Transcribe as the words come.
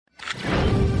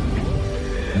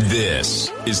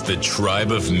This is the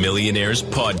Tribe of Millionaires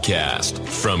podcast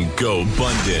from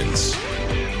GoBundance.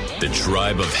 The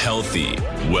tribe of healthy,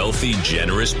 wealthy,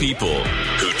 generous people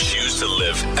who choose to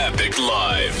live epic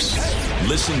lives.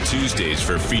 Listen Tuesdays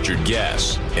for featured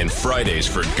guests and Fridays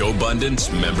for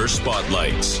GoBundance member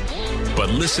spotlights.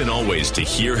 But listen always to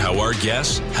hear how our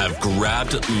guests have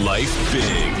grabbed life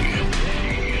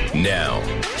big. Now,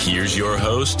 here's your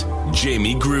host,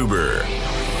 Jamie Gruber.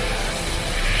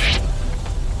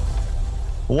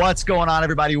 What's going on,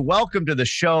 everybody? Welcome to the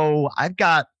show. I've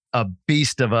got a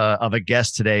beast of a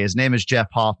guest today. His name is Jeff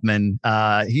Hoffman.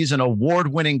 He's an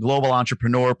award-winning global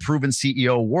entrepreneur, proven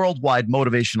CEO, worldwide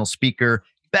motivational speaker,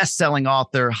 best-selling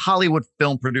author, Hollywood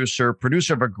film producer,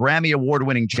 producer of a Grammy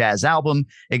award-winning jazz album,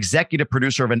 executive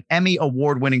producer of an Emmy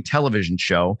award-winning television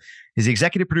show. He's the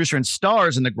executive producer and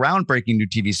stars in the groundbreaking new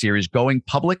TV series Going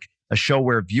Public, a show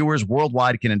where viewers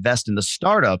worldwide can invest in the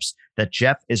startups that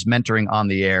Jeff is mentoring on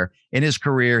the air. In his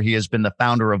career, he has been the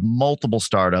founder of multiple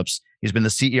startups. He's been the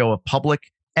CEO of public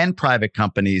and private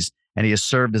companies, and he has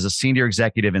served as a senior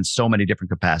executive in so many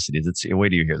different capacities. Wait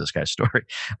till you hear this guy's story.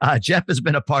 Jeff has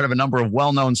been a part of a number of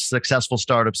well-known successful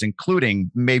startups, including,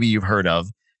 maybe you've heard of,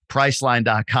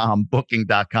 Priceline.com,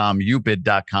 Booking.com,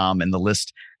 Ubid.com, and the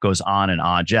list goes on and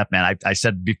on. Jeff, man, I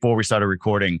said before we started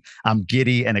recording, I'm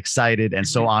giddy and excited and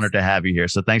so honored to have you here.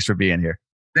 So thanks for being here.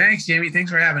 Thanks, Jamie.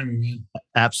 Thanks for having me, man.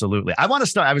 Absolutely. I want to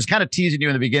start. I was kind of teasing you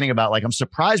in the beginning about I'm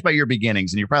surprised by your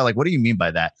beginnings. And you're probably like, what do you mean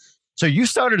by that? So you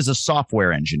started as a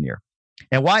software engineer.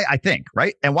 And why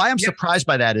And why I'm surprised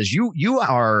by that is you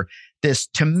are this,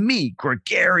 to me,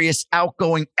 gregarious,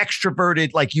 outgoing,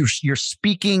 extroverted, like you're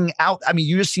speaking out. I mean,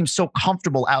 you just seem so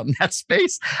comfortable out in that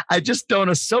space. I just don't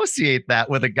associate that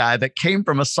with a guy that came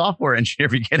from a software engineer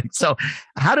beginning. So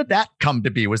how did that come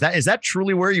to be? Is that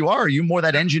truly where you are? Are you more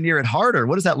that engineer at heart, or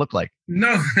what does that look like?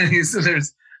 No, so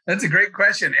that's a great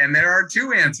question. And there are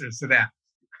two answers to that.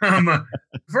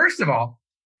 First of all,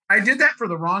 I did that for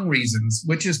the wrong reasons,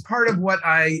 which is part of what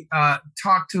I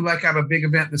talked to. Like I have a big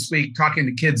event this week talking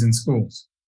to kids in schools.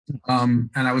 And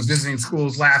I was visiting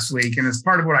schools last week, and it's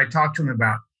part of what I talked to them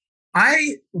about.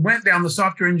 I went down the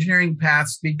software engineering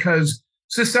paths because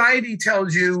society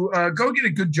tells you, go get a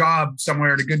good job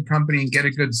somewhere at a good company and get a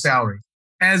good salary,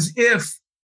 as if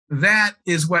that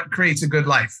is what creates a good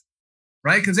life,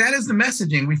 right? Because that is the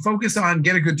messaging. We focus on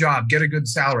get a good job, get a good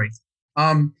salary.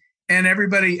 And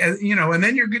everybody, and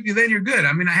then you're good. Then you're good.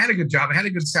 I mean, I had a good job. I had a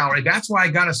good salary. That's why I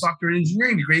got a software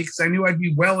engineering degree, because I knew I'd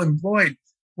be well employed.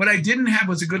 What I didn't have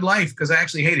was a good life, because I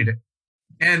actually hated it.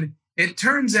 And it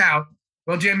turns out,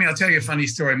 well, Jamie, I'll tell you a funny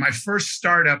story. My first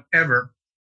startup ever,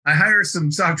 I hired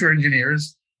some software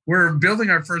engineers. We're building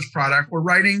our first product. We're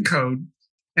writing code.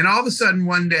 And all of a sudden,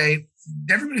 one day,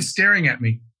 everybody's staring at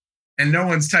me and no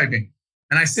one's typing.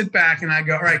 And I sit back and I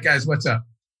go, all right, guys, what's up?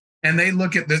 And they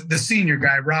look at the senior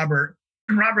guy, Robert,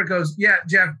 and Robert goes, yeah,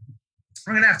 Jeff,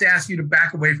 I'm going to have to ask you to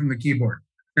back away from the keyboard.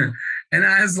 And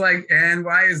I was like, and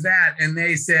why is that? And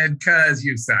they said, because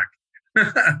you suck.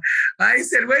 I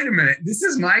said, wait a minute, this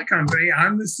is my company.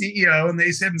 I'm the CEO. And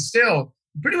they said, still,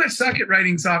 you pretty much suck at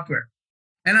writing software.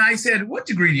 And I said, what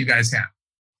degree do you guys have?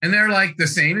 And they're like, the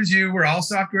same as you. We're all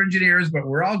software engineers, but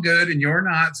we're all good and you're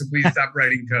not. So please stop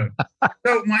writing code.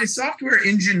 So my software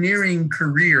engineering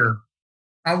career,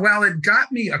 while it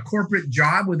got me a corporate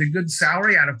job with a good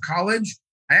salary out of college,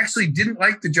 I actually didn't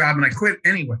like the job and I quit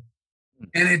anyway.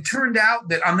 And it turned out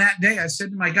that on that day, I said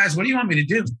to my guys, what do you want me to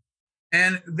do?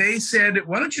 And they said,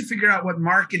 why don't you figure out what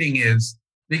marketing is?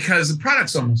 Because the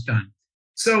product's almost done.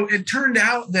 So it turned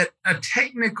out that a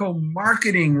technical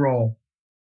marketing role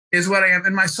is what I am.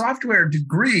 And my software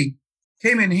degree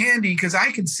came in handy because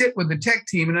I could sit with the tech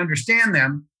team and understand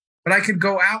them, but I could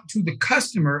go out to the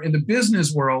customer in the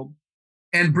business world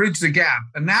and bridge the gap.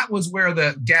 And that was where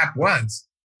the gap was.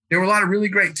 There were a lot of really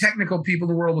great technical people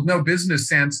in the world with no business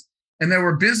sense. And there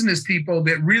were business people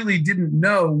that really didn't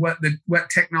know what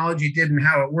technology did and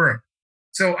how it worked.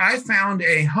 So I found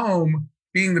a home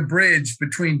being the bridge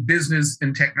between business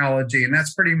and technology. And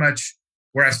that's pretty much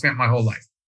where I spent my whole life.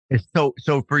 So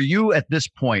for you at this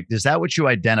point, is that what you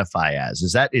identify as?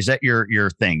 Is that your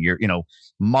thing? Your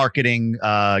marketing,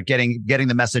 getting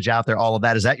the message out there, all of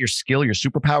that. Is that your skill, your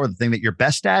superpower, the thing that you're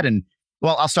best at? And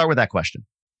well, I'll start with that question.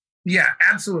 Yeah,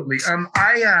 absolutely.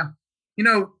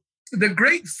 The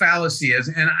great fallacy is,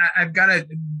 and I've got to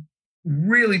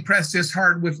really press this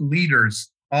hard with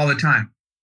leaders all the time.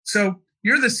 So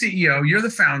you're the CEO, you're the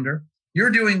founder, you're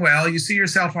doing well, you see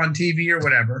yourself on TV or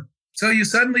whatever. So you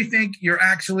suddenly think you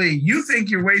think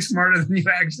you're way smarter than you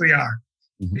actually are.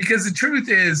 Mm-hmm. Because the truth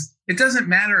is, it doesn't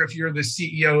matter if you're the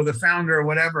CEO, the founder, or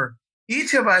whatever.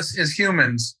 Each of us as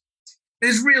humans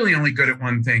is really only good at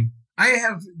one thing.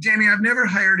 Jamie, I've never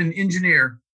hired an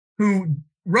engineer who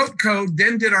wrote code,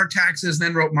 then did our taxes,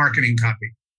 then wrote marketing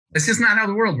copy. That's just not how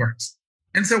the world works.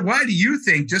 And so why do you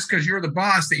think just because you're the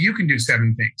boss that you can do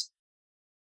 7 things?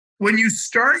 When you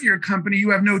start your company,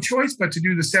 you have no choice but to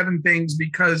do the 7 things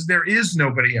because there is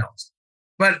nobody else.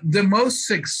 But the most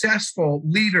successful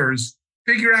leaders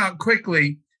figure out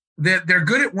quickly that they're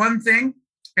good at one thing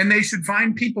and they should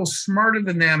find people smarter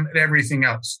than them at everything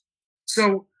else.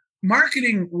 So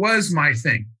marketing was my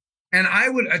thing. And I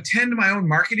would attend my own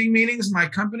marketing meetings in my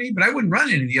company, but I wouldn't run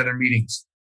any of the other meetings,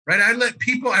 right?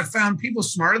 I found people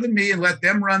smarter than me and let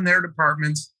them run their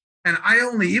departments. And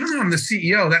even though I'm the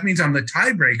CEO, that means I'm the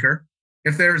tiebreaker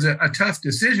if there's a tough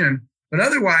decision. But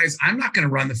otherwise, I'm not going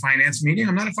to run the finance meeting.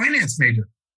 I'm not a finance major.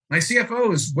 My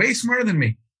CFO is way smarter than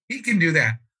me. He can do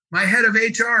that. My head of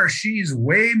HR, she's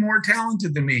way more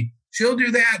talented than me. She'll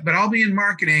do that, but I'll be in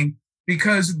marketing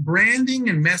because branding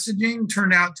and messaging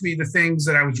turned out to be the things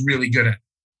that I was really good at.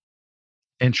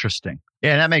 Interesting.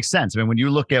 Yeah, that makes sense. I mean, when you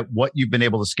look at what you've been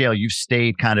able to scale, you've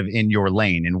stayed kind of in your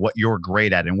lane and what you're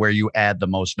great at and where you add the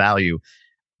most value.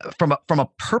 From a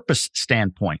purpose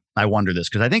standpoint, I wonder this,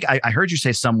 because I think I heard you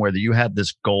say somewhere that you had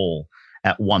this goal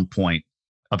at one point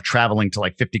of traveling to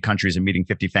like 50 countries and meeting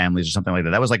 50 families or something like that.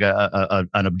 That was like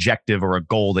an objective or a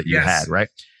goal that you had, right?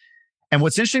 And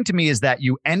what's interesting to me is that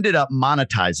you ended up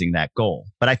monetizing that goal.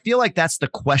 But I feel like that's the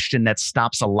question that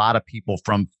stops a lot of people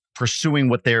from pursuing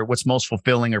what's most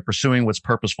fulfilling or pursuing what's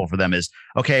purposeful for them is,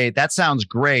 okay, that sounds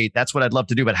great. That's what I'd love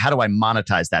to do. But how do I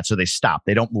monetize that? So they stop,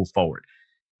 they don't move forward.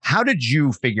 How did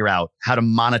you figure out how to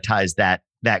monetize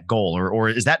that goal? Or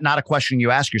is that not a question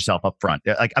you ask yourself up front?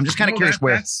 Like, I'm just kind of curious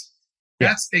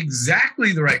That's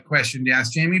exactly the right question to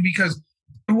ask, Jamie, because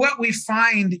what we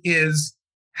find is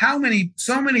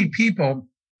so many people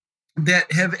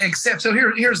that have accepted. So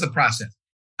here's the process.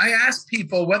 I ask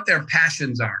people what their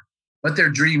passions are, what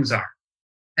their dreams are.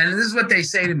 And this is what they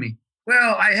say to me.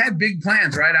 Well, I had big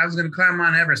plans, right? I was going to climb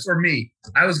Mount Everest, or me.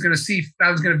 I was going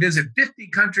to visit 50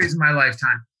 countries in my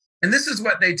lifetime. And this is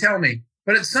what they tell me.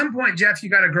 But at some point, Jeff, you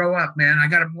got to grow up, man. I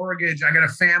got a mortgage, I got a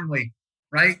family,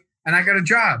 right? And I got a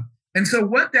job. And so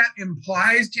what that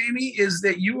implies, Jamie, is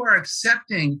that you are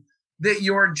accepting that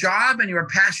your job and your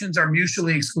passions are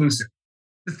mutually exclusive.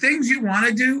 The things you want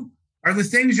to do are the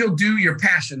things you'll do, your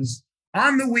passions,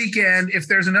 on the weekend if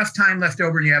there's enough time left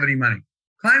over and you have any money.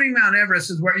 Climbing Mount Everest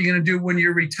is what you're going to do when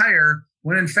you retire,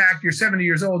 when in fact you're 70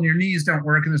 years old and your knees don't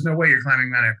work and there's no way you're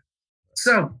climbing Mount Everest.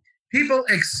 So people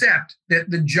accept that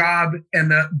the job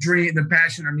and the dream, the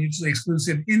passion are mutually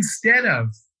exclusive instead of,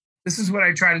 this is what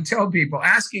I try to tell people,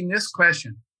 asking this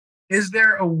question: is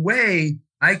there a way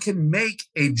I can make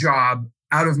a job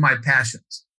out of my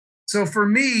passions? So for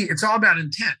me, it's all about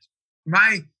intent.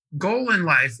 My goal in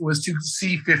life was to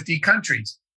see 50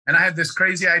 countries. And I had this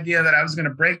crazy idea that I was going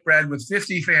to break bread with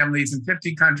 50 families and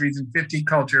 50 countries and 50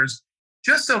 cultures,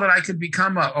 just so that I could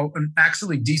become an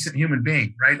actually decent human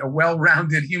being, right? A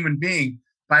well-rounded human being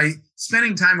by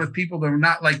spending time with people that were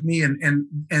not like me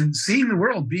and seeing the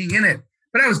world, being in it.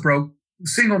 But I was broke,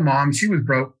 single mom. She was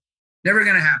broke. Never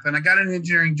going to happen. I got an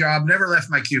engineering job, never left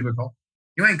my cubicle.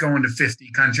 You ain't going to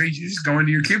 50 countries. You just go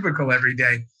into your cubicle every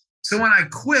day. So when I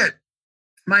quit,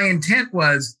 my intent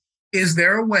was, is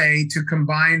there a way to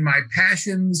combine my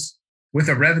passions with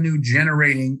a revenue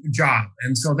generating job?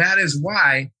 And so that is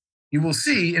why you will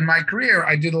see in my career,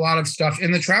 I did a lot of stuff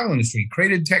in the travel industry,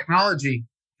 created technology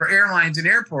for airlines and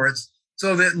airports,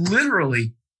 so that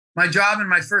literally my job in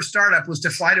my first startup was to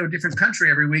fly to a different country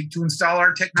every week to install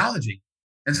our technology.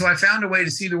 And so I found a way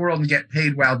to see the world and get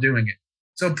paid while doing it.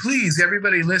 So please,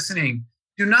 everybody listening,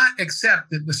 do not accept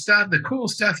that the cool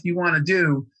stuff you want to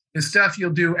do is stuff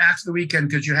you'll do after the weekend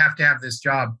because you have to have this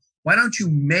job. Why don't you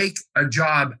make a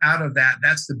job out of that?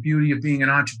 That's the beauty of being an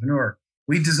entrepreneur.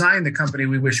 We designed the company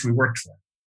we wish we worked for.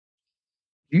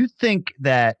 Do you think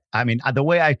that, I mean, the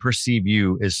way I perceive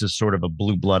you is just sort of a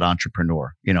blue blood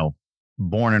entrepreneur,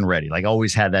 born and ready, like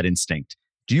always had that instinct.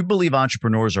 Do you believe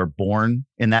entrepreneurs are born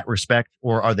in that respect,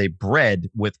 or are they bred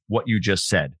with what you just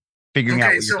said, figuring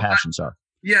out what your passions are?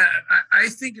 Yeah, I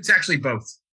think it's actually both.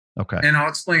 Okay. And I'll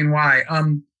explain why.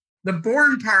 The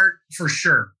born part, for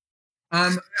sure.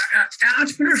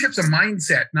 Entrepreneurship's a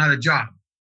mindset, not a job,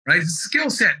 right? It's a skill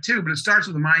set too, but it starts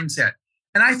with a mindset.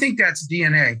 And I think that's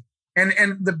DNA. And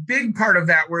the big part of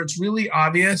that where it's really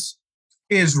obvious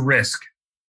is risk.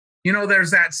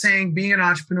 There's that saying, being an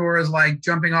entrepreneur is like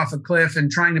jumping off a cliff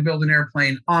and trying to build an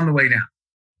airplane on the way down.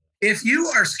 If you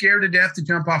are scared to death to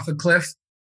jump off a cliff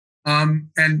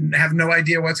and have no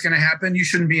idea what's going to happen, you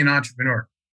shouldn't be an entrepreneur.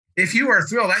 If you are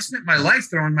thrilled, I spent my life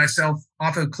throwing myself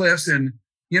off of cliffs and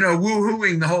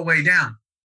woo-hooing the whole way down.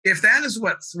 If that is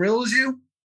what thrills you,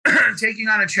 taking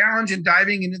on a challenge and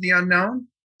diving into the unknown,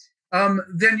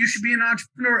 then you should be an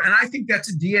entrepreneur. And I think that's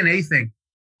a DNA thing.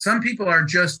 Some people are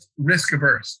just risk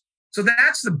averse. So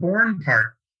that's the born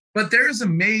part. But there's a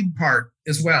made part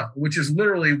as well, which is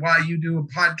literally why you do a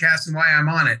podcast and why I'm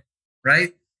on it,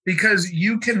 right? Because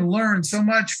you can learn so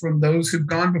much from those who've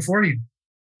gone before you.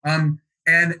 And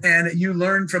you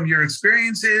learn from your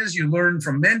experiences, you learn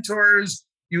from mentors,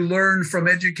 you learn from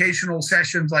educational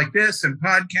sessions like this and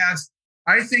podcasts.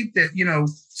 I think that,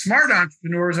 smart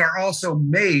entrepreneurs are also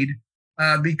made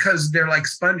because they're like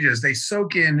sponges. They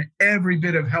soak in every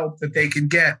bit of help that they can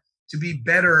get to be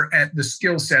better at the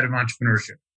skill set of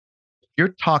entrepreneurship.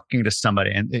 You're talking to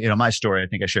somebody, and my story, I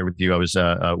think I shared with you. I was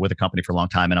with a company for a long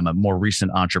time, and I'm a more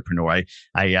recent entrepreneur.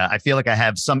 I feel like I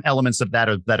have some elements of that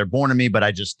are born in me, but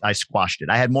I squashed it.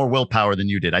 I had more willpower than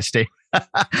you did. I stayed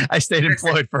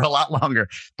employed for a lot longer.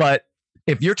 But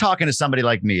if you're talking to somebody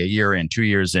like me, a year in, 2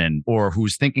 years in, or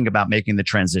who's thinking about making the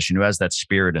transition, who has that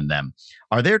spirit in them,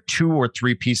 are there 2 or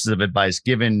 3 pieces of advice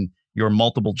given your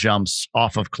multiple jumps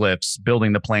off of cliffs,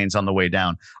 building the planes on the way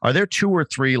down? Are there 2 or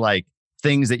 3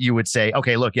 things that you would say,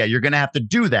 okay, look, yeah, you're going to have to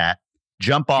do that,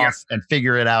 jump off and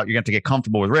figure it out. You're going to have to get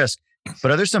comfortable with risk. But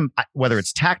are there some, whether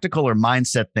it's tactical or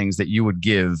mindset things that you would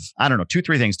give, I don't know, 2,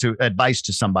 3 things to advice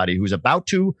to somebody who's about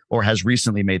to or has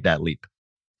recently made that leap?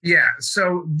 Yeah.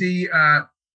 So the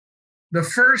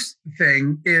first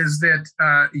thing is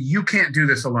that you can't do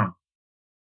this alone.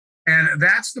 And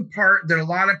that's the part that a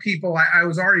lot of people, I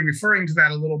was already referring to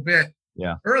that a little bit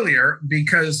earlier,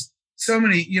 because so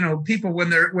many, people, when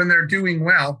they're doing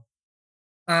well,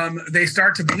 they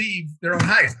start to believe their own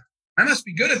hype. I must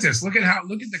be good at this. Look at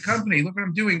the company. Look what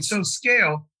I'm doing. So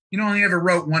Scale, only ever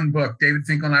wrote one book. David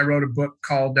Finkel and I wrote a book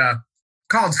called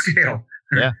Scale.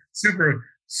 Yeah.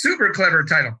 Super clever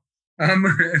title. And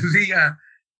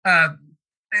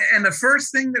the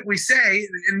first thing that we say,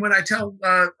 and what I tell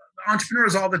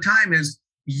entrepreneurs all the time, is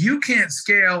you can't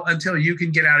scale until you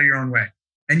can get out of your own way.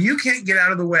 And you can't get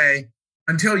out of the way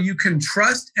until you can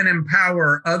trust and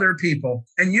empower other people.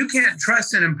 And you can't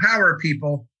trust and empower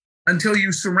people until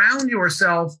you surround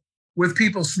yourself with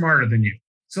people smarter than you.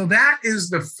 So that is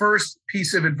the first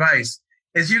piece of advice,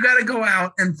 is you got to go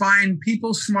out and find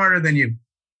people smarter than you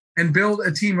and build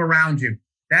a team around you.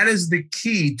 That is the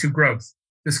key to growth,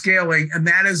 to scaling. And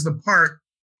that is the part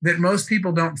that most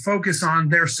people don't focus on.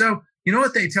 They're so, you know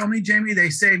what they tell me, Jamie?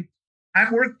 They say,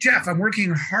 I'm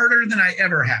working harder than I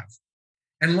ever have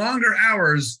and longer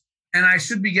hours, and I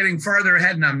should be getting farther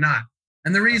ahead, and I'm not.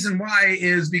 And the reason why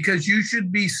is because you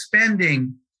should be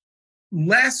spending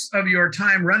less of your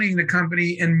time running the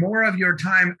company and more of your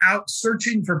time out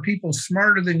searching for people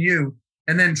smarter than you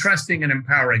and then trusting and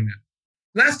empowering them.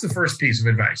 That's the first piece of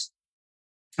advice.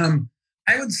 I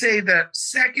would say that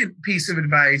second piece of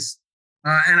advice,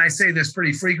 and I say this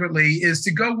pretty frequently, is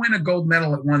to go win a gold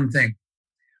medal at one thing.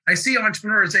 I see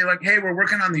entrepreneurs say hey, we're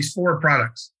working on these 4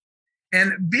 products.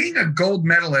 And being a gold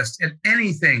medalist at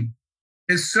anything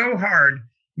is so hard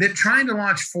that trying to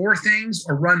launch 4 things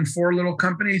or run 4 little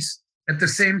companies at the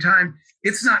same time,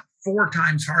 it's not 4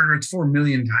 times harder, it's 4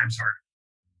 million times harder.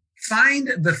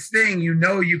 Find the thing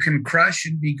you can crush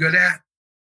and be good at,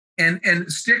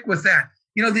 and stick with that.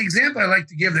 The example I like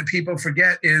to give that people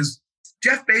forget is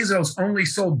Jeff Bezos only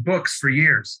sold books for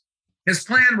years. His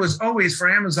plan was always for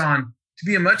Amazon to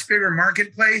be a much bigger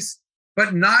marketplace,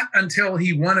 but not until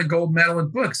he won a gold medal in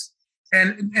books.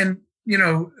 And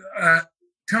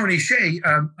Tony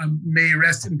Hsieh, may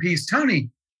rest in peace. Tony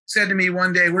said to me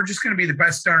one day, we're just going to be the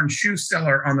best darn shoe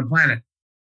seller on the planet.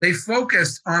 They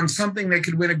focused on something they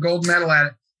could win a gold medal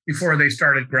at before they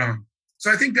started growing.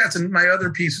 So I think that's my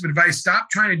other piece of advice. Stop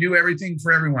trying to do everything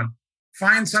for everyone.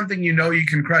 Find something you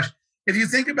can crush. If you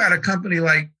think about a company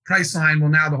like Priceline, well,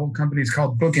 now the whole company is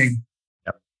called Booking.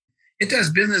 Yep. It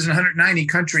does business in 190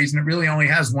 countries, and it really only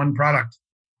has one product,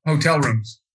 hotel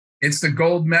rooms. It's the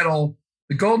gold medal.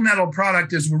 The gold medal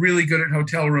product is we're really good at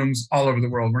hotel rooms all over the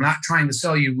world. We're not trying to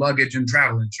sell you luggage and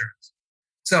travel insurance.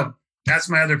 So that's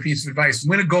my other piece of advice.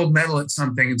 Win a gold medal at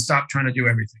something and stop trying to do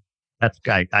everything.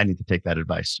 I need to take that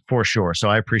advice for sure. So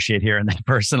I appreciate hearing that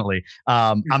personally.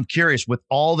 I'm curious, with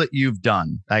all that you've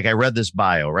done, like I read this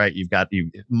bio, right? You've got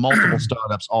multiple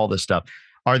startups, all this stuff.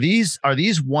 Are these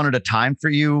one at a time for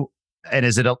you? And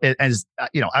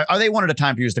are they one at a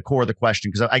time for you is the core of the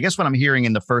question? Because I guess what I'm hearing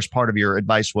in the first part of your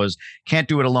advice was can't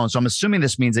do it alone. So I'm assuming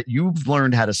this means that you've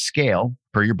learned how to scale,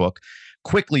 per your book,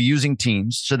 quickly using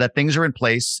teams so that things are in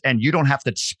place and you don't have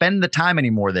to spend the time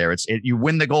anymore there. You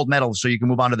win the gold medal so you can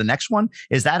move on to the next one.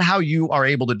 Is that how you are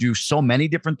able to do so many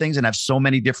different things and have so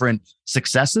many different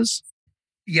successes?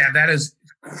 Yeah, that is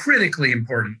critically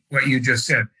important, what you just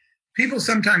said. People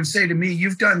sometimes say to me,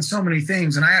 you've done so many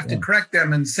things, and I have to correct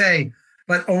them and say,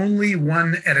 but only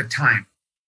one at a time.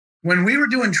 When we were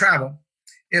doing travel,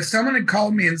 if someone had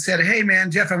called me and said, hey, man,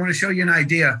 Jeff, I want to show you an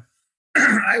idea,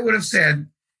 I would have said,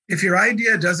 if your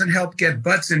idea doesn't help get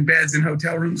butts in beds in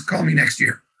hotel rooms, call me next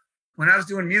year. When I was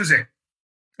doing music,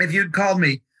 if you'd called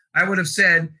me, I would have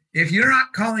said, if you're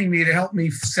not calling me to help me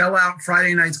sell out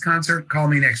Friday night's concert, call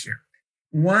me next year.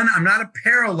 One, I'm not a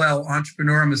parallel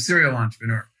entrepreneur, I'm a serial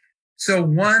entrepreneur. So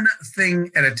one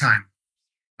thing at a time.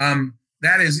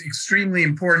 That is extremely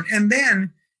important. And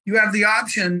then you have the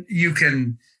option, you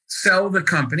can sell the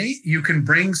company, you can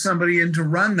bring somebody in to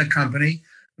run the company,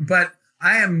 but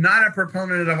I am not a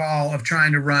proponent at all of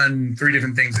trying to run 3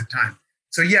 different things at a time.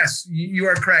 So yes, you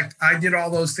are correct. I did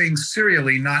all those things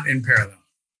serially, not in parallel.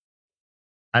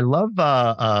 I love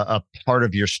a part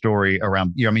of your story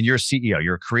around, I mean, you're a CEO,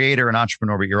 you're a creator and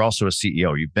entrepreneur, but you're also a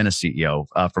CEO. You've been a CEO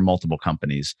for multiple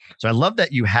companies. So I love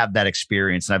that you have that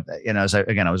experience. And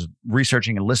I was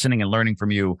researching and listening and learning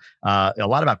from you a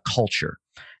lot about culture.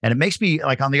 And it makes me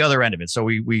like on the other end of it. So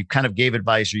we kind of gave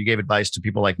advice, or you gave advice to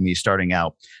people like me starting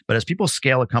out. But as people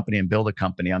scale a company and build a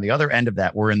company, on the other end of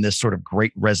that, we're in this sort of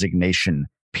great resignation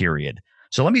period.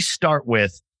 So let me start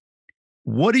with,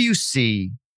 what do you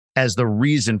see as the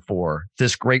reason for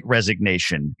this great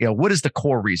resignation? What is the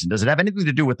core reason? Does it have anything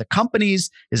to do with the companies?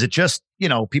 Is it just,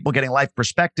 people getting life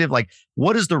perspective? Like,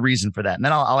 what is the reason for that? And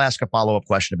then I'll ask a follow-up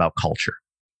question about culture.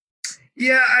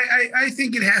 Yeah, I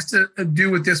think it has to do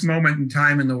with this moment in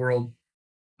time in the world.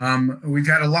 We've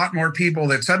had a lot more people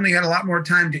that suddenly had a lot more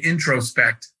time to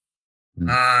introspect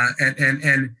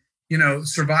and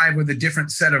survive with a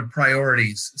different set of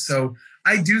priorities. So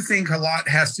I do think a lot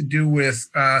has to do with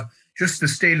just the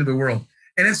state of the world.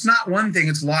 And it's not one thing,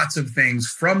 it's lots of things,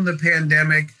 from the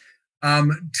pandemic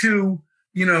to,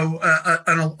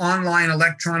 an online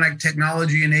electronic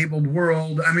technology enabled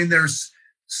world. I mean, there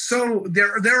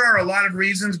are a lot of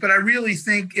reasons, but I really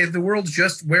think if the world's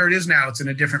just where it is now, it's in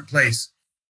a different place.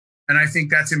 And I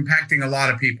think that's impacting a lot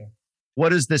of people.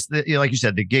 What is this? Like you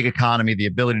said, the gig economy, the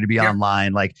ability to be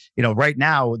online. Like, right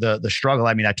now, the struggle.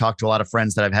 I mean, I talk to a lot of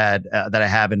friends that I've had that I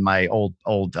have in my old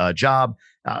job,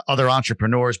 other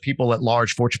entrepreneurs, people at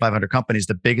large, Fortune 500 companies.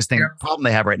 The biggest problem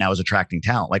they have right now is attracting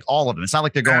talent. Like all of them. It's not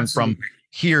like they're going from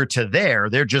here to there.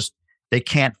 They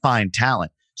can't find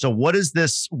talent. So what is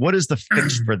this? What is the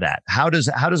fix for that? How does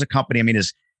a company? I mean,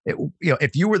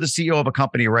 if you were the CEO of a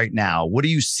company right now, what do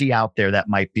you see out there that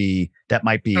might be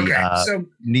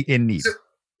in need?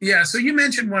 So you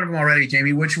mentioned one of them already,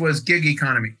 Jamie, which was gig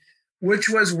economy, which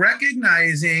was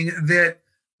recognizing that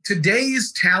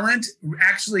today's talent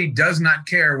actually does not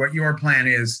care what your plan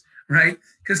is, right?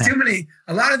 Because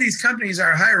a lot of these companies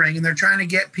are hiring and they're trying to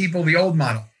get people the old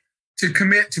model to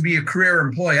commit to be a career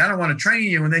employee. I don't want to train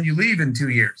you and then you leave in 2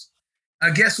 years.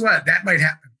 Guess what? That might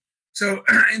happen. So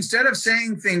instead of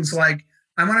saying things like,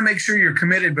 I want to make sure you're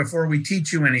committed before we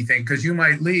teach you anything because you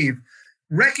might leave,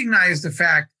 recognize the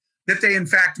fact that they in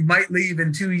fact might leave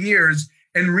in 2 years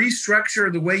and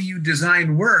restructure the way you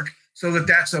design work so that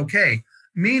that's okay.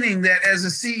 Meaning that as a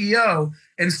CEO,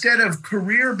 instead of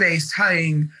career-based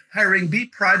hiring, be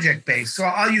project-based. So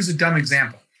I'll use a dumb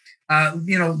example,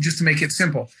 just to make it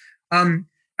simple. I'm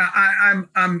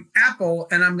Apple,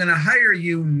 and I'm going to hire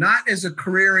you not as a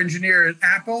career engineer at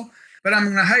Apple, but I'm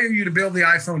going to hire you to build the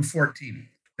iPhone 14.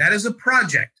 That is a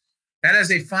project. That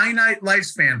has a finite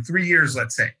lifespan, 3 years,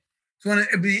 let's say. So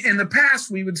in the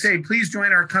past, we would say, please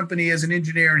join our company as an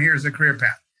engineer, and here's the career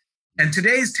path. And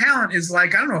today's talent is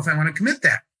like, I don't know if I want to commit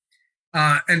that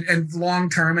and long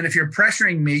term. And if you're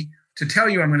pressuring me to tell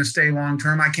you I'm going to stay long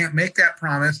term, I can't make that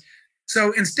promise.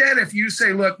 So instead, if you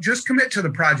say, look, just commit to the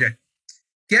project,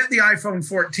 get the iPhone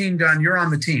 14 done, you're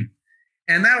on the team.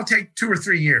 And that'll take 2 or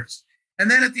 3 years. And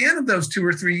then at the end of those 2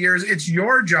 or 3 years, it's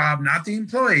your job, not the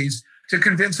employees, to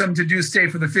convince them to stay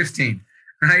for the 15,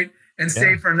 right? And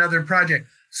stay for another project.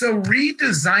 So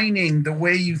redesigning the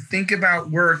way you think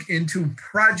about work into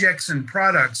projects and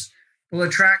products will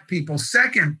attract people.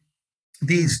 Second,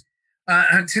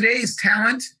 today's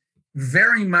talent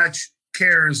very much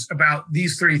cares about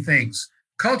these 3 things: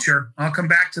 culture, I'll come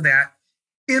back to that,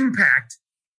 impact,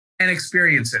 and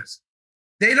experiences.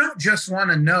 They don't just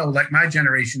want to know, like my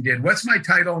generation did, what's my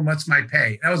title and what's my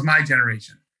pay? That was my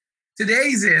generation.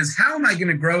 Today's is, how am I going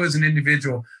to grow as an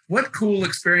individual? What cool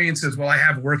experiences will I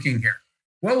have working here?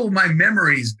 What will my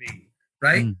memories be,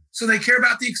 right? So they care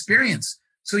about the experience.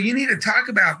 So you need to talk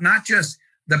about not just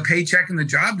the paycheck and the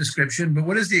job description, but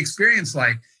what is the experience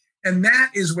like? And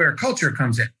that is where culture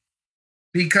comes in,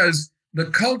 because the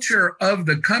culture of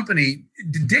the company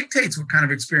dictates what kind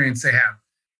of experience they have.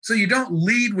 So you don't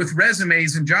lead with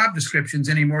resumes and job descriptions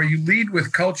anymore. You lead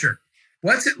with culture.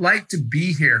 What's it like to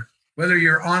be here? Whether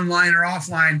you're online or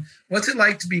offline, what's it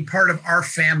like to be part of our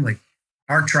family,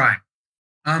 our tribe?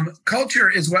 Culture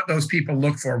is what those people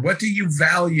look for. What do you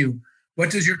value?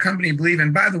 What does your company believe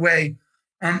in? By the way,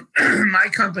 my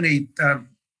company, I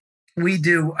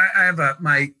have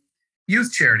my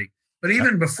youth charity, but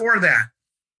even before that,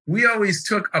 we always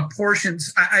took a portion.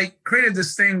 I created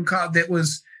this thing that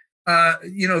was,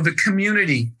 the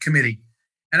community committee.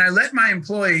 And I let my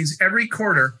employees every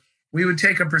quarter, we would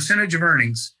take a percentage of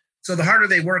earnings. So the harder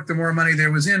they worked, the more money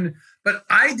there was in. But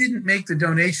I didn't make the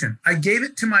donation. I gave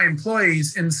it to my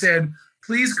employees and said,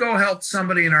 please go help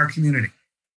somebody in our community.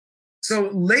 So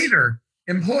later,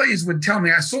 employees would tell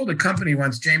me, I sold a company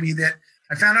once, Jamie, that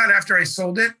I found out after I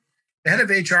sold it, the head of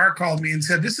HR called me and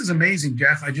said, this is amazing,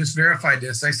 Jeff. I just verified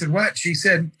this. I said, what? She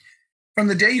said, from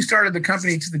the day you started the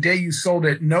company to the day you sold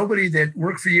it, nobody that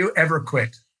worked for you ever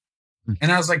quit.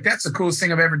 And I was like, that's the coolest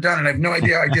thing I've ever done. And I have no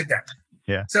idea how I did that.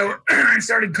 Yeah. So I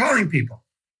started calling people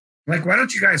like, why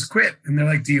don't you guys quit? And they're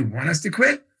like, do you want us to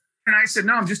quit? And I said,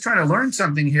 no, I'm just trying to learn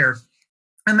something here.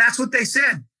 And that's what they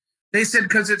said. They said,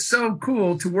 because it's so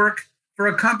cool to work for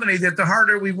a company that the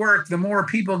harder we work, the more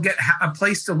people get a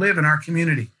place to live in our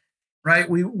community, right?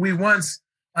 We once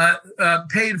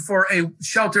paid for a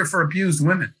shelter for abused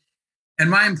women. And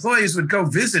my employees would go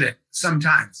visit it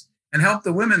sometimes and help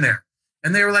the women there.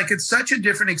 And they were like, it's such a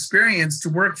different experience to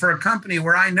work for a company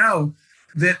where I know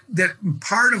that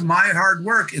part of my hard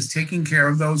work is taking care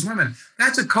of those women.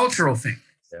 That's a cultural thing.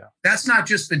 Yeah. That's not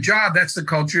just the job. That's the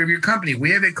culture of your company. We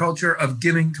have a culture of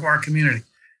giving to our community.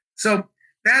 So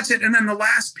that's it. And then the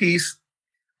last piece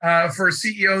for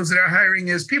CEOs that are hiring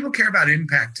is people care about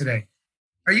impact today.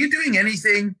 Are you doing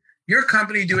anything, your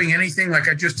company doing anything like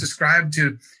I just described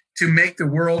to make the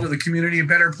world or the community a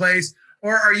better place?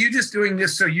 Or are you just doing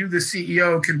this so you, the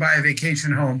CEO, can buy a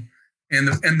vacation home in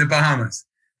the Bahamas?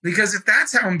 Because if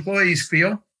that's how employees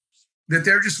feel, that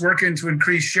they're just working to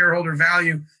increase shareholder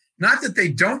value, not that they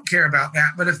don't care about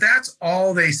that, but if that's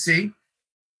all they see,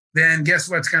 then guess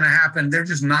what's going to happen? They're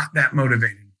just not that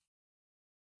motivated.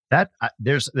 That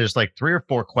there's like 3 or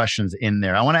 4 questions in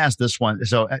there. I want to ask this one.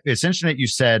 So it's interesting that you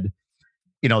said,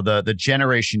 the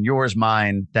generation, yours,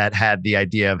 mine, that had the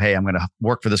idea of, hey, I'm going to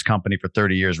work for this company for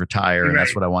 30 years, retire, and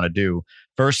that's what I want to do,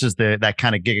 versus that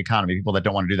kind of gig economy, people that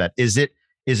don't want to do that. Is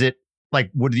it like,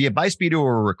 would the advice be to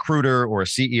a recruiter or a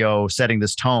CEO setting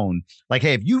this tone? Like,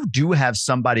 hey, if you do have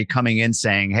somebody coming in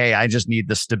saying, hey, I just need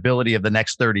the stability of the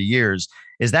next 30 years,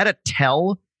 is that a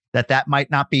tell that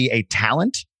might not be a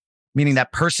talent? Meaning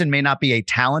that person may not be a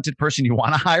talented person you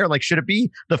want to hire? Like, should it be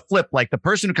the flip? Like the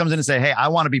person who comes in and say, hey, I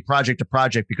want to be project to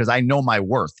project because I know my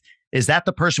worth. Is that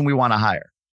the person we want to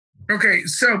hire? Okay.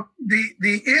 So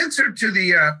the answer to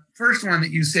the first one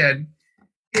that you said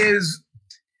is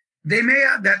they may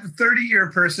have that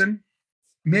 30-year person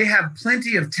may have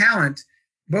plenty of talent,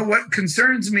 but what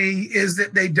concerns me is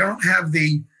that they don't have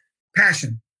the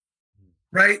passion,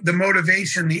 right? The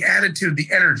motivation, the attitude, the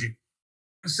energy.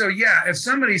 So yeah, if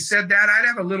somebody said that, I'd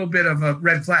have a little bit of a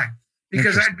red flag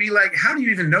because I'd be like, how do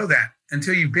you even know that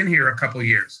until you've been here a couple of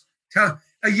years?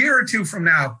 A year or 2 from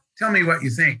now, tell me what you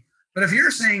think. But if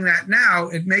you're saying that now,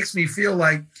 it makes me feel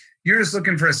like you're just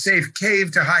looking for a safe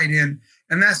cave to hide in.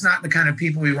 And that's not the kind of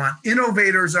people we want.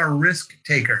 Innovators are risk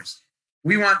takers.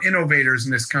 We want innovators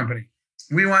in this company.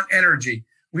 We want energy.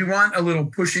 We want a little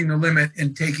pushing the limit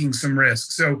and taking some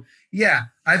risks. So yeah,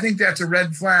 I think that's a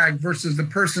red flag versus the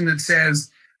person that says,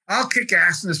 I'll kick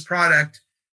ass in this product.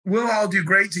 We'll all do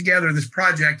great together, this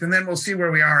project, and then we'll see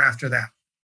where we are after that.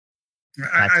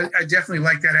 I definitely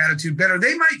like that attitude better.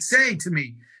 They might say to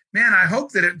me, man, I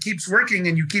hope that it keeps working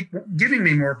and you keep giving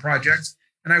me more projects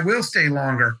and I will stay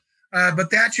longer. But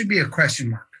that should be a question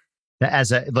mark.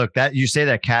 That you say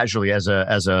that casually as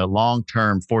a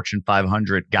long-term Fortune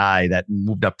 500 guy that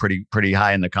moved up pretty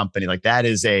high in the company. Like that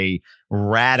is a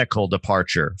radical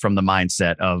departure from the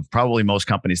mindset of probably most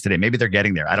companies today. Maybe they're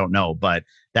getting there. I don't know, but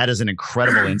that is an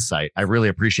incredible insight. I really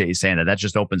appreciate you saying that. That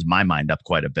just opens my mind up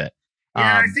quite a bit.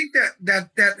 Yeah, I think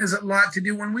that is a lot to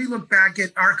do. When we look back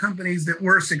at our companies that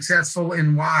were successful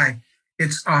and why,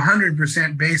 it's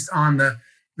 100% based on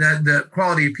the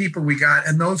quality of people we got.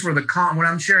 And those were what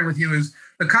I'm sharing with you is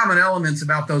the common elements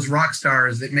about those rock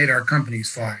stars that made our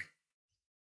companies fly.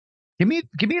 Give me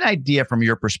an idea from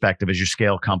your perspective as you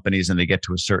scale companies and they get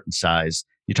to a certain size.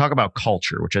 You talk about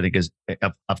culture, which I think is,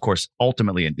 of course,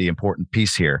 ultimately the important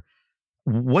piece here.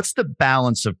 What's the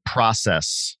balance of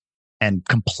process and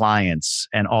compliance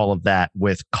and all of that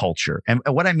with culture. And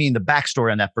what I mean, the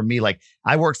backstory on that for me, like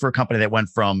I worked for a company that went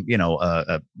from,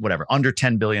 whatever, under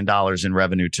 $10 billion in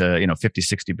revenue to, 50,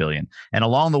 60 billion. And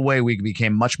along the way, we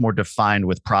became much more defined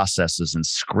with processes and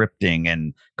scripting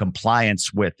and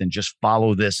compliance with, and just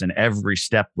follow this. And every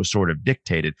step was sort of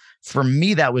dictated. For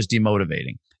me, that was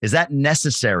demotivating. Is that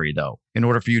necessary though, in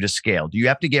order for you to scale? Do you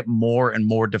have to get more and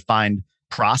more defined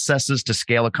processes to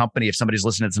scale a company? If somebody's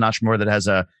listening, it's an entrepreneur that has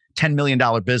a $10 million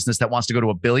business that wants to go to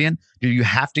 $1 billion. Do you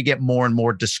have to get more and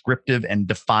more descriptive and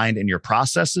defined in your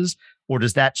processes, or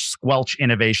does that squelch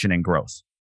innovation and growth?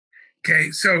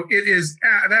 Okay, so it is,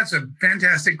 that's a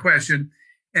fantastic question.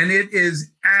 And it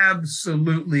is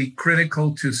absolutely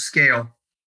critical to scale,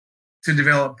 to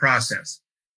develop process,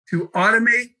 to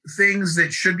automate things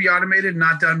that should be automated,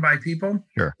 not done by people,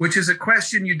 sure. Which is a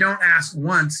question you don't ask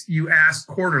once, you ask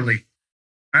quarterly.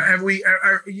 Have we,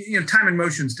 time and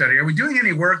motion study, are we doing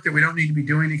any work that we don't need to be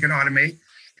doing that can automate?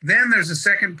 Then there's a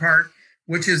second part,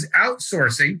 which is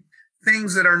outsourcing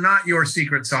things that are not your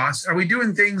secret sauce. Are we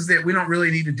doing things that we don't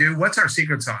really need to do? What's our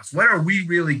secret sauce? What are we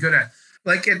really good at?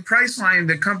 Like at Priceline,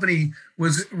 the company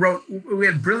we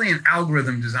had brilliant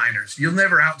algorithm designers. You'll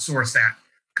never outsource that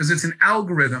because it's an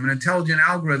algorithm, an intelligent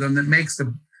algorithm that makes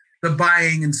the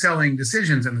buying and selling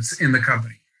decisions in the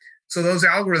company. So those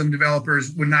algorithm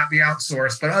developers would not be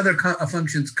outsourced, but other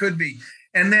functions could be.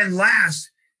 And then last,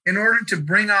 in order to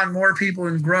bring on more people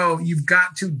and grow, you've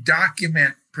got to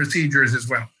document procedures as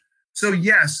well. So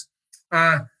yes,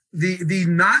 the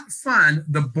not fun,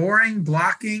 the boring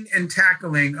blocking and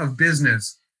tackling of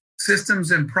business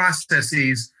systems and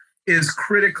processes is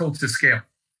critical to scale.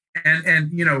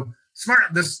 And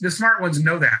the smart ones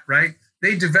know that, right?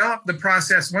 They develop the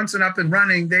process once it's up and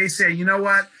running. They say, you know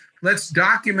what? Let's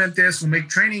document this. We'll make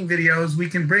training videos. We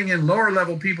can bring in lower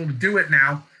level people to do it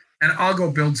now, and I'll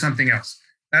go build something else.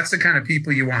 That's the kind of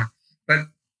people you want. But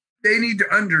they need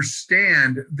to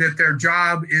understand that their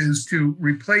job is to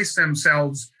replace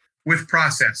themselves with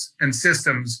process and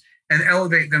systems and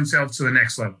elevate themselves to the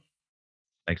next level.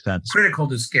 Makes sense. Critical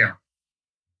to scale.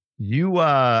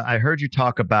 I heard you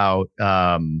talk about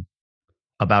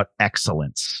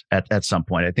excellence at some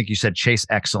point. I think you said chase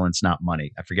excellence, not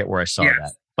money. I forget where I saw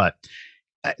that. But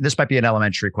this might be an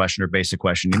elementary question or basic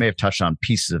question. You may have touched on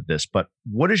pieces of this, but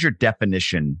what is your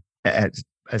definition? A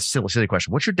silly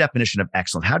question. What's your definition of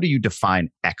excellence? How do you define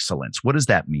excellence? What does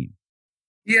that mean?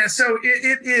 Yeah, so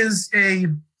it is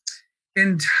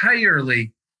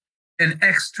entirely an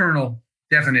external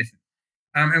definition.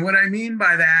 And what I mean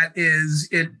by that is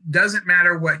it doesn't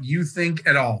matter what you think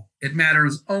at all. It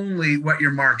matters only what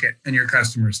your market and your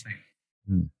customers think.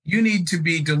 You need to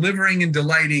be delivering and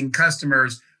delighting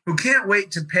customers who can't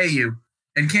wait to pay you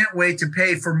and can't wait to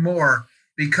pay for more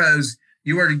because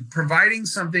you are providing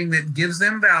something that gives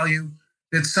them value,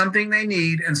 that's something they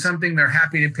need and something they're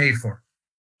happy to pay for.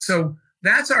 So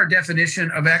that's our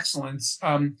definition of excellence.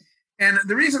 And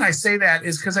the reason I say that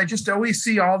is because I just always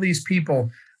see all these people,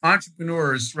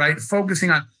 entrepreneurs, right,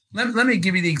 focusing on, let me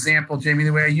give you the example, Jamie,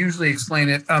 the way I usually explain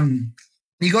it.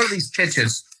 You go to these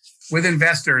pitches with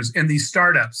investors in these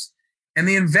startups, and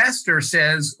the investor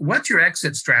says, what's your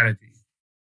exit strategy?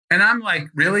 And I'm like,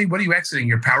 really? What are you exiting?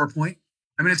 Your PowerPoint?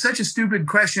 I mean, it's such a stupid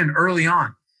question early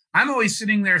on. I'm always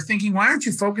sitting there thinking, why aren't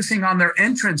you focusing on their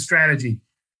entrance strategy?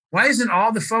 Why isn't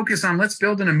all the focus on let's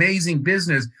build an amazing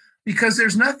business? Because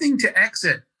there's nothing to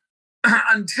exit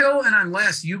until and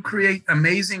unless you create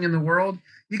amazing in the world,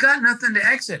 you got nothing to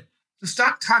exit. So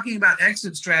stop talking about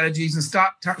exit strategies and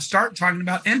start talking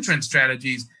about entrance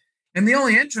strategies. And the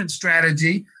only entrance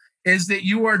strategy is that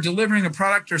you are delivering a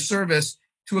product or service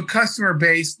to a customer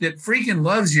base that freaking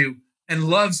loves you and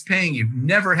loves paying you,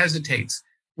 never hesitates.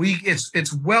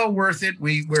 It's well worth it.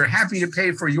 We're happy to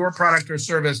pay for your product or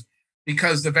service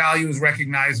because the value is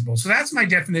recognizable. So that's my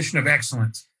definition of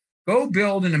excellence. Go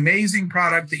build an amazing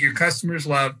product that your customers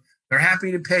love. They're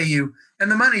happy to pay you, and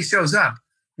the money shows up.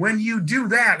 When you do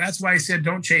that, that's why I said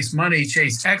don't chase money,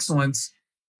 chase excellence,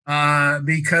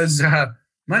 because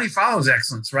money follows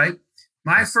excellence, right?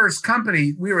 My first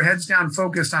company, we were heads down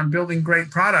focused on building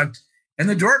great product, and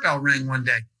the doorbell rang one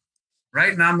day,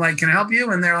 right? And I'm like, can I help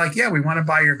you? And they're like, yeah, we want to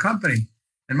buy your company.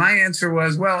 And my answer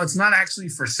was, well, it's not actually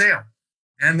for sale.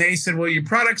 And they said, well, your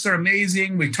products are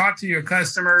amazing. We talked to your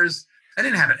customers. I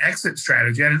didn't have an exit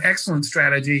strategy. I had an excellent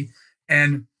strategy.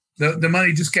 And the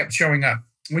money just kept showing up.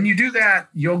 When you do that,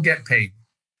 you'll get paid.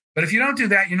 But if you don't do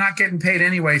that, you're not getting paid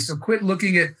anyway. So quit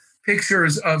looking at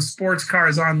pictures of sports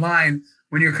cars online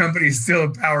when your company is still a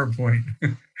PowerPoint.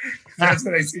 That's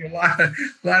what I see a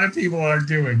lot of people are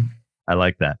doing. I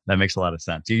like that. That makes a lot of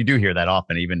sense. You do hear that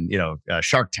often, even,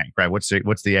 Shark Tank, right? What's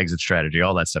the exit strategy?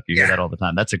 All that stuff. You hear that all the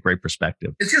time. That's a great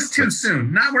perspective. It's just too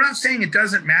soon. We're not saying it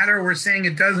doesn't matter. We're saying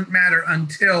it doesn't matter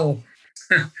until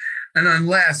and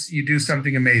unless you do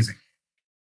something amazing.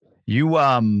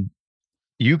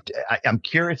 I'm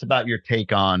curious about your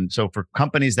take on, so for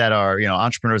companies that are,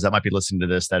 entrepreneurs that might be listening to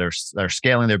this, that are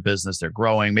scaling their business, they're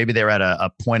growing, maybe they're at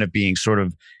a point of being sort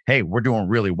of, hey, we're doing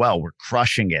really well, we're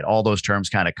crushing it. All those terms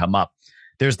kind of come up.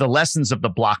 There's the lessons of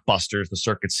the blockbusters, the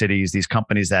Circuit Cities, these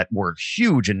companies that were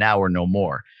huge and now are no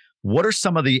more. What are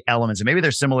some of the elements, and maybe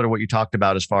they're similar to what you talked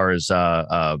about as far as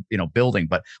building,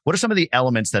 but what are some of the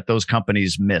elements that those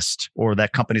companies missed, or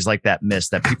that companies like that missed,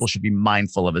 that people should be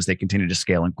mindful of as they continue to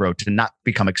scale and grow to not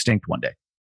become extinct one day?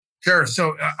 Sure.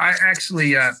 So I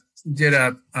actually did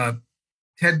a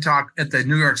TED Talk at the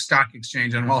New York Stock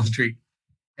Exchange on Wall Street.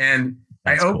 And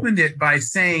That's I opened it by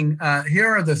saying, here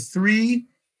are the 3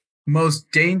 most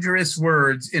dangerous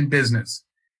words in business.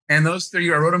 And those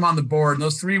 3, I wrote them on the board. And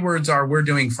those 3 words are, we're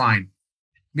doing fine.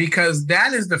 Because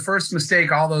that is the first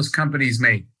mistake all those companies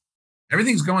made.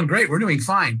 Everything's going great. We're doing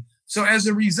fine. So as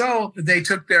a result, they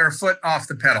took their foot off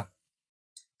the pedal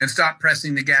and stopped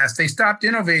pressing the gas. They stopped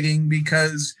innovating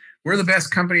because we're the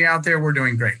best company out there. We're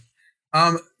doing great.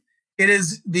 It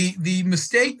is the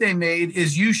mistake they made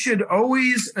is you should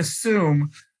always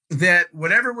assume that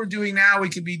whatever we're doing now, we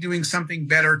could be doing something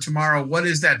better tomorrow. What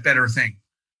is that better thing?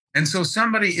 And so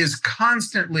somebody is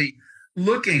constantly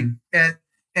looking at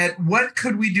what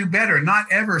could we do better, not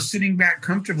ever sitting back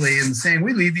comfortably and saying,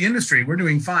 we lead the industry, we're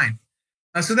doing fine.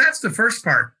 So that's the first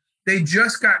part. They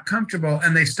just got comfortable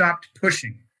and they stopped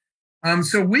pushing.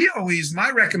 So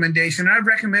my recommendation, I've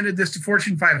recommended this to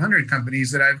Fortune 500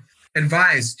 companies that I've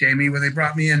advised, Jamie, when they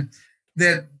brought me in,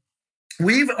 that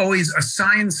we've always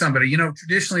assigned somebody,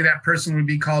 traditionally that person would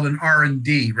be called an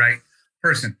R&D, right?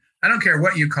 Person. I don't care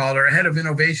what you call it, or a head of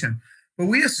innovation. But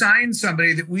we assigned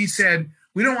somebody that we said,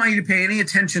 we don't want you to pay any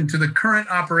attention to the current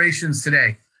operations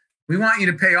today. We want you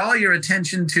to pay all your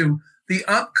attention to the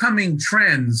upcoming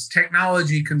trends,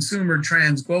 technology, consumer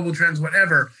trends, global trends,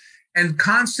 whatever, and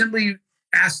constantly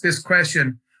ask this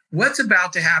question, what's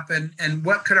about to happen and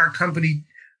what does our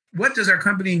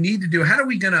company need to do? How are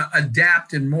we going to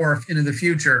adapt and morph into the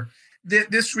future?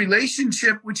 This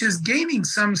relationship, which is gaining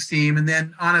some steam, and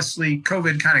then honestly,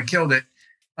 COVID kind of killed it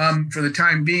for the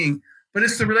time being, but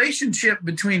it's the relationship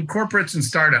between corporates and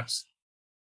startups.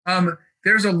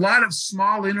 There's a lot of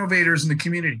small innovators in the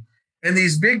community, and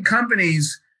these big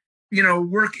companies,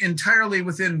 work entirely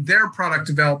within their product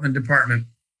development department.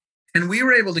 And we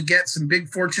were able to get some big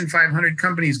Fortune 500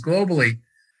 companies globally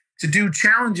to do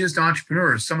challenges to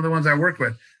entrepreneurs, some of the ones I worked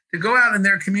with, to go out in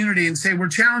their community and say, we're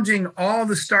challenging all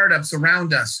the startups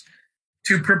around us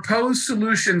to propose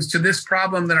solutions to this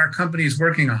problem that our company is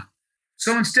working on.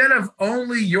 So instead of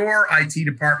only your IT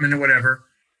department or whatever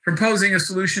proposing a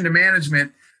solution to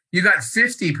management, you got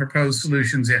 50 proposed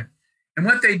solutions in. And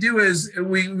what they do is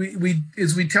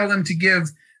we tell them to give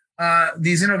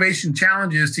these innovation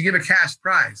challenges, to give a cash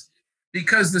prize,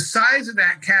 because the size of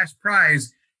that cash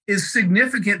prize is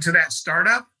significant to that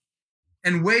startup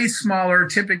and way smaller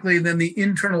typically than the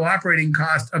internal operating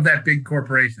cost of that big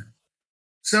corporation.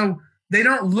 So they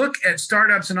don't look at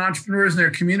startups and entrepreneurs in their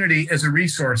community as a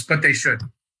resource, but they should.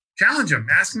 Challenge them,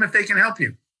 ask them if they can help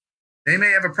you. They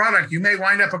may have a product. You may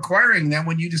wind up acquiring them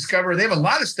when you discover they have a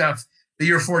lot of stuff that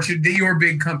your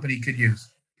big company could use.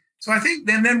 So I think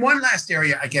then one last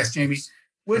area, I guess, Jamie,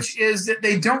 which is that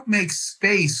they don't make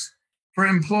space for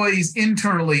employees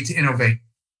internally to innovate.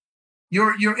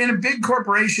 You're in a big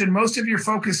corporation. Most of your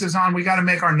focus is on, we got to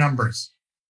make our numbers.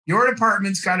 Your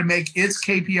department's got to make its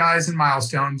KPIs and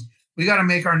milestones. We got to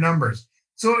make our numbers.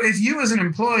 So if you as an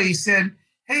employee said,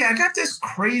 hey, I got this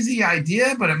crazy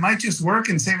idea, but it might just work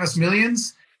and save us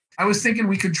millions. I was thinking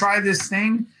we could try this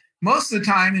thing. Most of the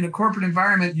time in a corporate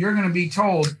environment, you're going to be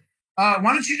told, why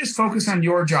don't you just focus on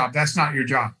your job? That's not your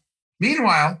job.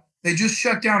 Meanwhile, they just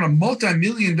shut down a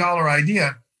multi-million-dollar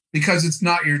idea because it's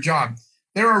not your job.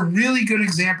 There are really good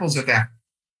examples of that.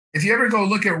 If you ever go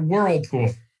look at Whirlpool,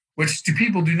 which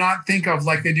people do not think of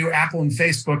like they do Apple and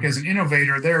Facebook as an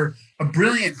innovator, they're a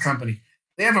brilliant company.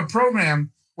 They have a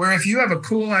program where if you have a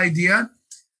cool idea,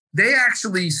 they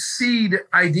actually seed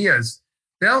ideas.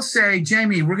 They'll say,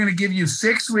 Jamie, we're going to give you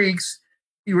 6 weeks.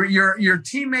 Your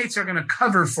teammates are going to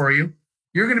cover for you.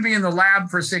 You're going to be in the lab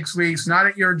for 6 weeks, not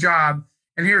at your job.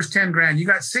 And here's 10 grand. You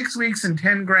got 6 weeks and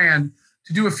 10 grand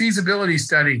to do a feasibility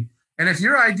study. And if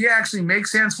your idea actually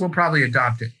makes sense, we'll probably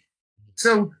adopt it.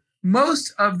 So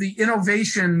most of the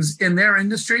innovations in their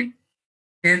industry,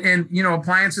 in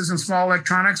appliances and small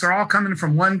electronics, are all coming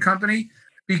from one company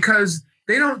because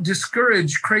they don't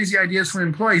discourage crazy ideas from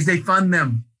employees. They fund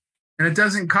them, and it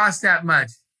doesn't cost that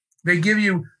much. They give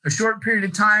you a short period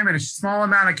of time and a small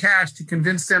amount of cash to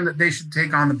convince them that they should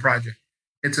take on the project.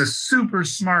 It's a super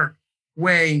smart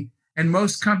way. And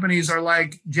most companies are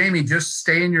like, Jamie, just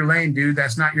stay in your lane, dude.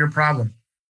 That's not your problem.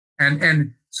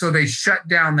 And so they shut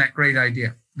down that great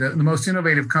idea. The most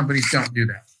innovative companies don't do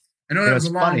that. I know that was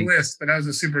a long list, but that was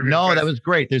a super good question. That was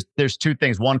great. There's two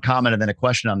things, one comment and then a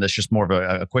question on this, just more of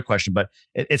a quick question. But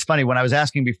it's funny, when I was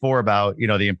asking before about,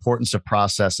 the importance of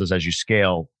processes as you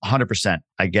scale, 100%,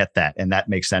 I get that. And that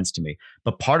makes sense to me.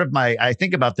 But part of I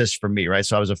think about this for me, right?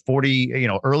 So I was a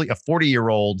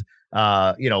 40-year-old,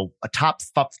 a top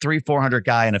 300-400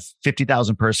 guy in a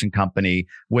 50,000 person company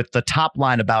with the top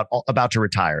line about to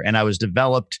retire. And I was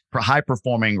developed high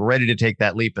performing, ready to take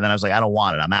that leap. And then I was like, I don't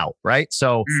want it. I'm out. Right.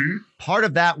 So part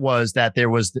of that was that there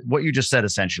was what you just said,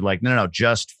 essentially, like, no,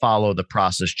 just follow the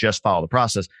process,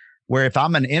 Where if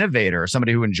I'm an innovator,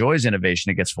 somebody who enjoys innovation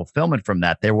and gets fulfillment from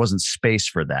that, there wasn't space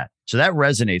for that. So that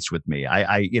resonates with me.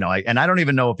 And I don't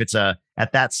even know if it's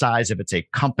at that size, if it's a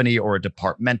company or a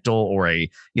departmental or a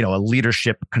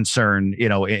leadership concern,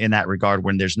 in that regard,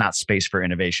 when there's not space for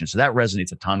innovation. So that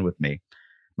resonates a ton with me.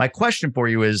 My question for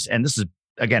you is, and this is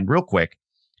again, real quick,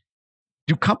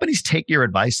 do companies take your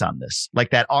advice on this? Like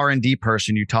that R&D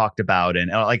person you talked about,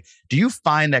 and do you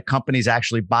find that companies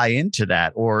actually buy into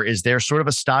that, or is there sort of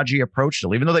a stodgy approach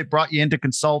to it? Even though they brought you in to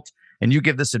consult and you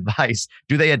give this advice,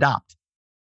 do they adopt?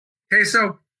 Okay,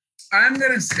 so I'm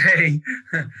going to say,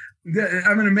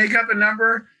 I'm going to make up a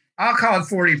number. I'll call it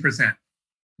 40%.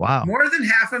 Wow. More than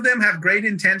half of them have great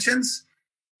intentions.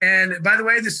 And by the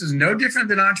way, this is no different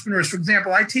than entrepreneurs. For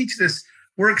example, I teach this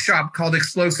workshop called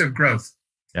Explosive Growth.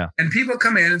 Yeah. And people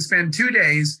come in and spend 2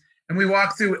 days, and we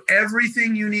walk through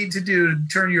everything you need to do to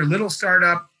turn your little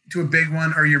startup to a big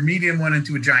one or your medium one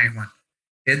into a giant one.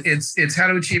 It's how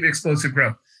to achieve explosive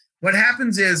growth. What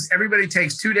happens is everybody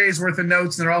takes 2 days worth of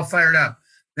notes and they're all fired up.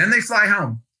 Then they fly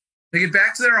home. They get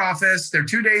back to their office. They're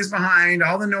 2 days behind.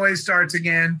 All the noise starts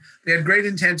again. They had great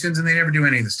intentions and they never do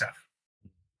any of the stuff.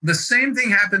 The same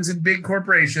thing happens in big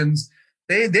corporations.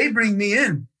 They bring me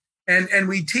in. And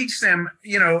we teach them,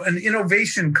 an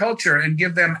innovation culture and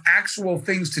give them actual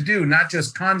things to do, not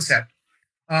just concept.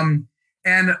 And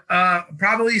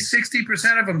probably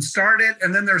 60% of them start it,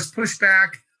 and then there's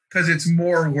pushback because it's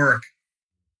more work,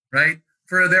 right?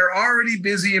 For their already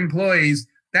busy employees,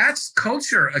 that's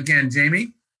culture again,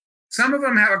 Jamie. Some of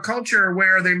them have a culture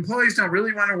where the employees don't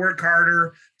really want to work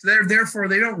harder. So therefore,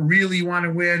 they don't really want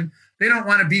to win. They don't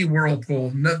want to be Whirlpool,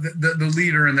 the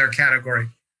leader in their category.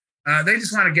 They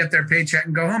just want to get their paycheck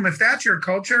and go home. If that's your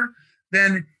culture,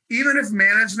 then even if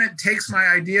management takes my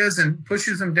ideas and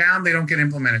pushes them down, they don't get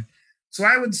implemented. So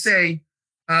I would say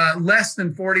less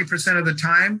than 40% of the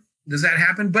time does that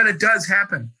happen, but it does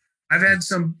happen. I've had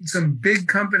some big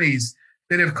companies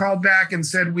that have called back and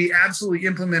said, we absolutely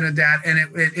implemented that, and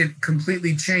it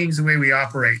completely changed the way we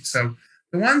operate. So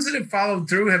the ones that have followed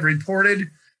through have reported,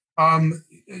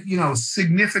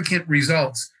 significant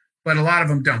results, but a lot of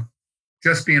them don't.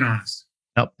 Just being honest.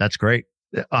 Nope, that's great.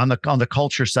 On the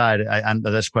culture side,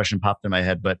 this question popped in my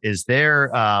head, but is there,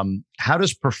 how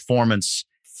does performance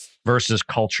versus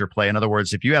culture play? In other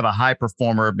words, if you have a high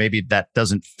performer, maybe that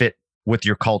doesn't fit with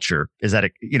your culture, is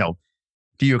that,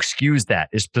 do you excuse that?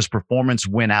 Does performance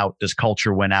win out? Does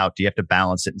culture win out? Do you have to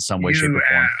balance it in some way, shape, or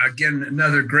form? Again,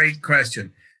 another great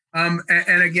question.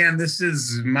 And again, this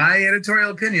is my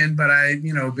editorial opinion, but I've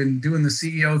been doing the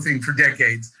CEO thing for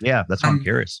decades. Yeah, that's why I'm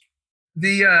curious.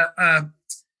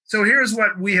 So here's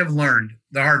what we have learned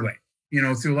the hard way,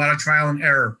 through a lot of trial and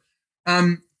error.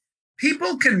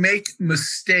 People can make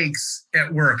mistakes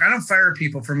at work. I don't fire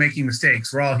people for making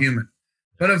mistakes. We're all human.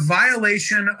 But a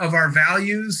violation of our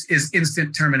values is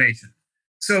instant termination.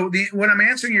 So what I'm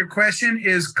answering your question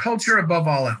is culture above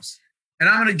all else. And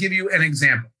I'm going to give you an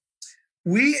example.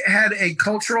 We had a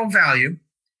cultural value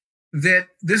that,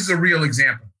 this is a real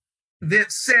example,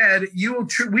 that said,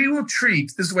 we will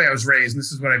treat, this is the way I was raised, and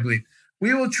this is what I believe,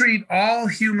 we will treat all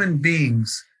human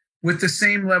beings with the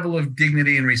same level of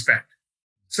dignity and respect.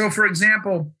 So, for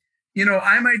example,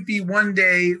 I might be one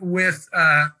day with,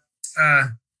 I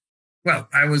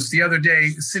was the other day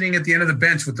sitting at the end of the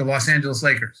bench with the Los Angeles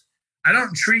Lakers. I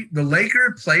don't treat the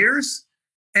Laker players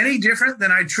any different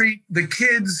than I treat the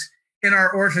kids in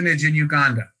our orphanage in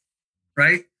Uganda,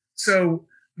 right? So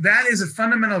that is a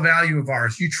fundamental value of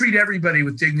ours. You treat everybody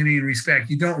with dignity and respect.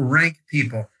 You don't rank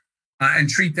people and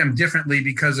treat them differently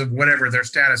because of whatever their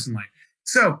status in life.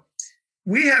 So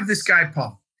we have this guy,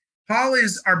 Paul. Paul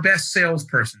is our best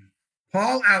salesperson.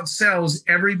 Paul outsells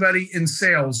everybody in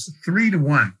sales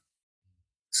 3-1.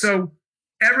 So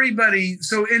everybody,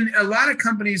 so in a lot of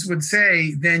companies would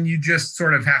say, then you just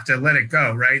sort of have to let it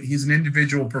go, right? He's an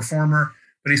individual performer,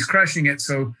 but he's crushing it.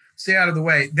 So stay out of the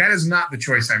way. That is not the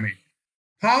choice I made.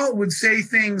 Paul would say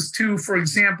things to, for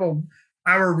example,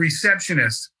 our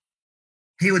receptionist.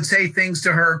 He would say things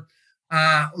to her,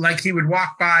 like he would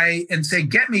walk by and say,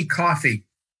 "Get me coffee."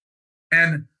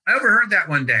 And I overheard that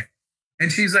one day.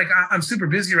 And she's like, "I'm super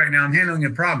busy right now. I'm handling a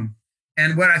problem."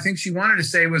 And what I think she wanted to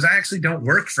say was, "I actually don't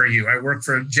work for you. I work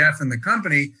for Jeff and the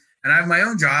company, and I have my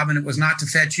own job, and it was not to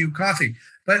fetch you coffee."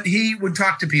 But he would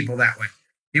talk to people that way.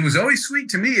 He was always sweet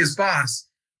to me as boss,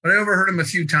 but I overheard him a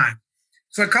few times.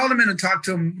 So I called him in and talked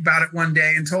to him about it one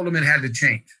day and told him it had to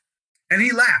change. And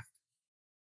he laughed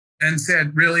and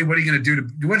said, "Really, what are you going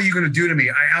to do to me?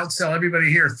 I outsell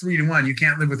everybody here 3-1. You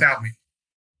can't live without me."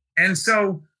 And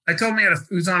so I told him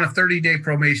he was on a 30-day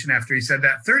probation after he said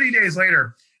that. 30 days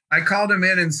later, I called him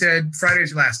in and said,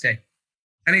 "Friday's your last day."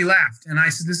 And he laughed. And I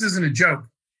said, "This isn't a joke."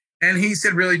 And he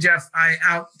said, "Really, Jeff, I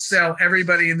outsell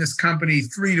everybody in this company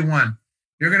 3-1.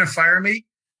 You're going to fire me?"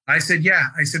 I said, "Yeah."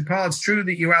 I said, "Paul, it's true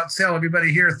that you outsell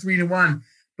everybody here 3-1,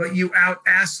 but you out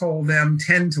asshole them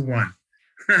 10-1.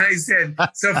 I said,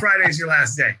 "So Friday's your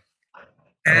last day."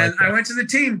 And I went to the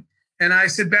team and I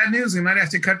said, "Bad news. We might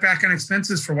have to cut back on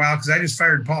expenses for a while because I just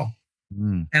fired Paul."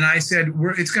 And I said,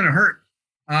 "It's going to hurt.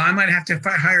 I might have to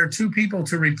hire 2 people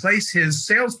to replace his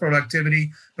sales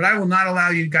productivity, but I will not allow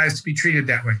you guys to be treated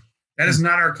that way. That is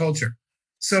not our culture."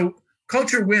 So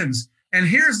culture wins. And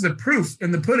here's the proof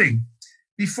in the pudding.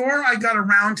 Before I got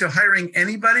around to hiring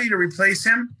anybody to replace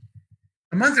him,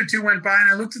 a month or 2 went by and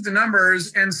I looked at the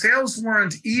numbers and sales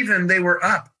weren't even, they were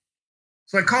up.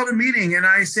 So I called a meeting and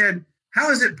I said,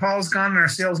 "How is it Paul's gone and our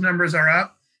sales numbers are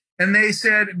up?" And they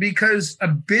said, "Because a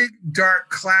big dark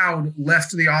cloud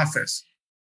left the office."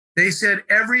 They said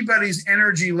everybody's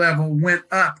energy level went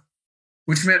up,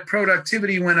 which meant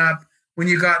productivity went up when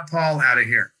you got Paul out of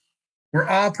here. We're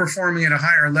all performing at a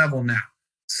higher level now.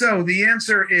 So the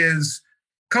answer is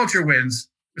culture wins.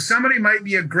 Somebody might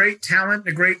be a great talent,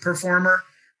 a great performer,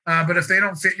 but if they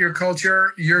don't fit your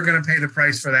culture, you're going to pay the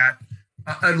price for that.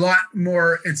 A lot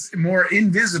more, it's more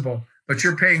invisible, but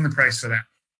you're paying the price for that.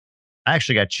 I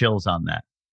actually got chills on that.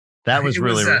 That was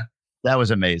that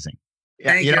was amazing.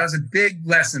 Thank you. That was a big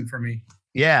lesson for me.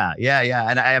 Yeah.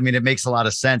 And I mean, it makes a lot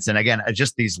of sense. And again,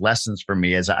 just these lessons for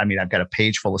me I've got a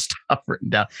page full of stuff written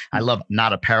down. I love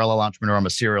not a parallel entrepreneur. I'm a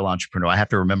serial entrepreneur. I have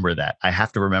to remember that.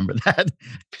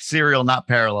 Serial, not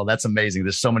parallel. That's amazing.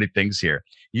 There's so many things here.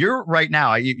 You're right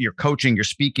now, you're coaching, you're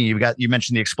speaking, you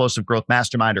mentioned the Explosive Growth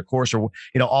Mastermind or course or,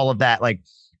 all of that. Like,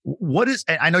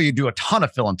 I know you do a ton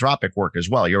of philanthropic work as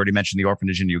well. You already mentioned the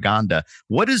orphanage in Uganda.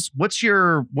 What's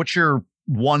your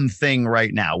one thing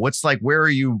right now? Where are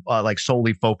you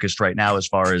solely focused right now as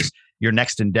far as your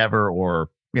next endeavor or,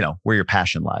 where your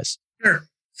passion lies? Sure.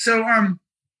 So,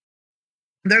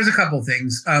 there's a couple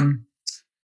things, 3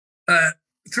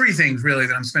 things really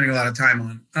that I'm spending a lot of time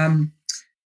on.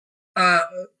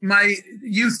 My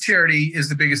youth charity is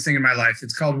the biggest thing in my life.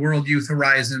 It's called World Youth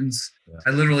Horizons. Yeah. I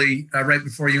literally, right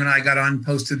before you and I got on,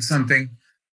 posted something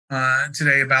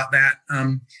today about that.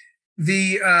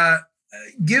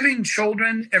 Giving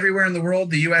children everywhere in the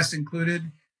world, the U.S.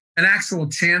 included, an actual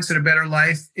chance at a better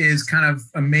life is kind of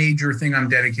a major thing I'm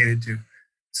dedicated to.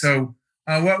 So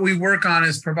what we work on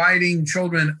is providing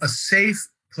children a safe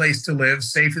place to live.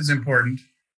 Safe is important.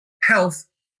 Health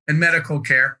and medical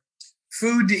care,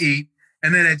 food to eat,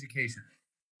 and then education.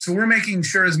 So we're making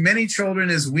sure as many children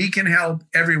as we can help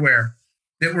everywhere,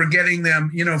 that we're getting them,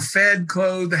 fed,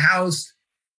 clothed, housed,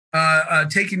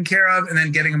 taken care of, and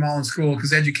then getting them all in school,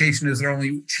 because education is their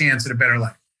only chance at a better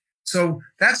life. So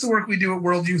that's the work we do at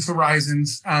World Youth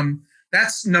Horizons.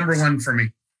 That's number 1 for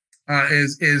me,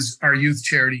 is our youth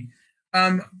charity.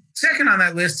 Second on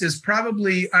that list is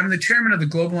probably, I'm the chairman of the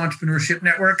Global Entrepreneurship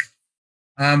Network.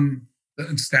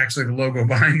 It's actually the logo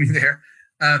behind me there.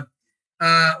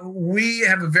 We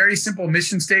have a very simple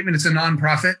mission statement. It's a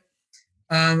nonprofit.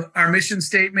 Our mission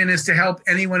statement is to help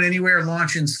anyone, anywhere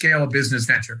launch and scale a business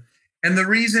venture. And the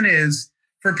reason is,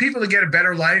 for people to get a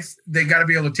better life, they got to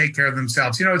be able to take care of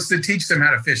themselves. It's to teach them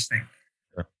how to fish thing.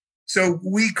 Sure. So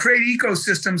we create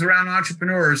ecosystems around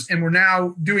entrepreneurs, and we're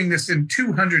now doing this in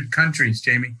 200 countries,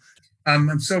 Jamie.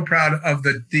 I'm so proud of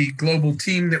the global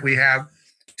team that we have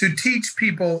to teach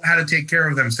people how to take care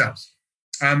of themselves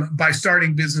by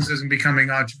starting businesses and becoming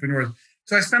entrepreneurs.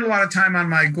 So I spend a lot of time on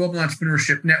my Global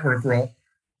Entrepreneurship Network role.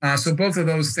 So both of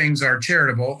those things are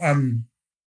charitable. And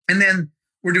then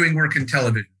we're doing work in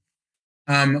television.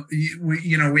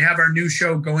 We have our new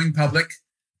show, Going Public,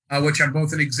 which I'm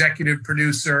both an executive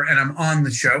producer and I'm on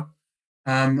the show.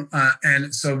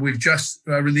 And so we've just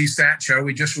released that show.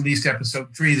 We just released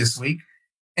episode 3 this week.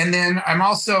 And then I'm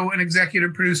also an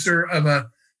executive producer of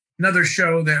another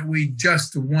show that we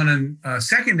just won a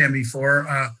second Emmy for,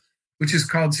 which is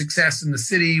called Success in the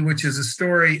City, which is a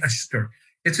story.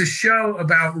 It's a show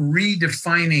about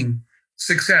redefining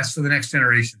success for the next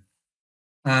generation.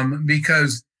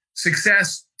 Because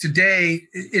success today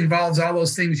involves all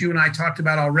those things you and I talked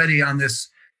about already on this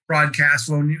broadcast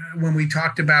when we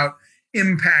talked about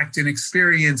impact and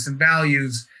experience and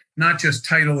values, not just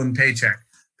title and paycheck.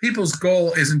 People's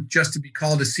goal isn't just to be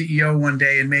called a CEO one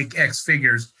day and make X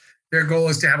figures. Their goal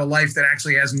is to have a life that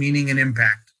actually has meaning and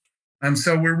impact.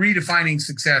 So we're redefining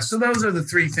success. So those are the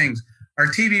 3 things: our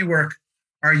TV work,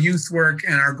 our youth work,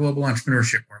 and our global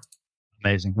entrepreneurship work.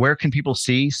 Amazing. Where can people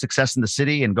see Success in the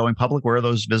City and Going Public? Where are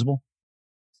those visible?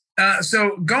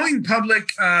 So Going Public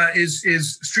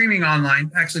is streaming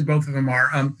online. Actually, both of them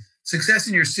are. Success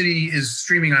in Your City is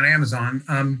streaming on Amazon.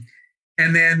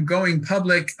 And then Going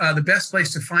Public, the best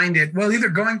place to find it, well, either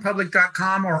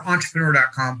goingpublic.com or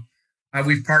entrepreneur.com.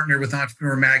 We've partnered with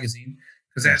Entrepreneur Magazine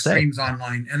because that streams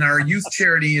online. And our youth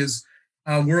charity is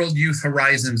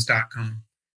worldyouthhorizons.com.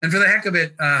 And for the heck of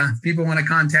it, if people want to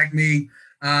contact me,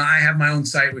 I have my own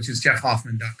site, which is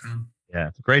jeffhoffman.com. Yeah,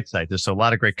 it's a great site. There's a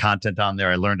lot of great content on there.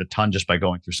 I learned a ton just by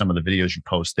going through some of the videos you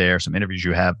post there, some interviews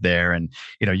you have there. And,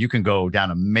 you can go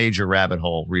down a major rabbit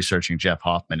hole researching Jeff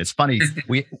Hoffman. It's funny.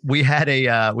 we had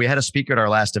a speaker at our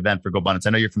last event for GoBundance. I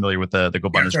know you're familiar with the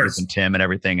GoBundance group and Tim and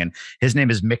everything. And his name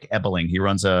is Mick Ebeling. He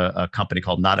runs a company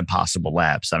called Not Impossible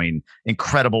Labs. I mean,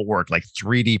 incredible work, like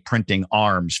 3D printing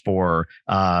arms for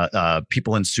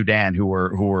people in Sudan who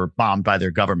were bombed by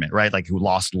their government, right? Like who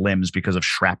lost limbs because of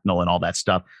shrapnel and all that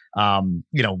stuff.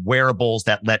 Wearables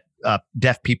that let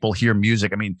deaf people hear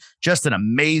music. I mean, just an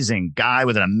amazing guy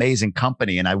with an amazing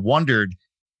company. And I wondered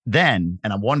then,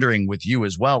 and I'm wondering with you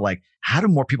as well, like, how do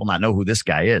more people not know who this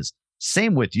guy is?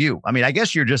 Same with you. I mean, I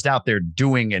guess you're just out there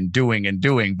doing,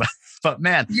 but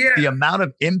man, the amount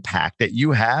of impact that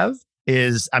you have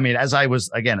is, I mean, as I was,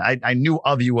 again, I knew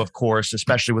of you, of course,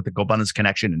 especially with the GoBundance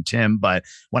connection and Tim, but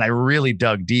when I really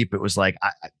dug deep, it was like,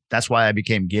 that's why I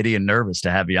became giddy and nervous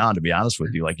to have you on, to be honest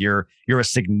with you. Like you're a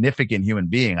significant human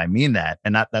being. I mean that.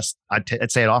 And I'd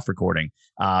say it off recording.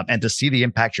 And to see the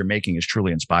impact you're making is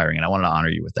truly inspiring. And I wanted to honor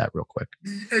you with that real quick.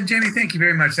 Jamie, thank you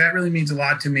very much. That really means a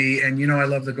lot to me. And, I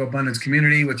love the GoBundance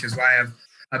community, which is why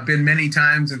I've been many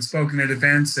times and spoken at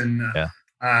events. And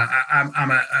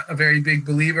I'm a very big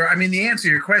believer. I mean, the answer to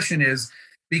your question is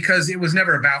because it was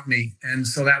never about me. And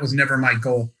so that was never my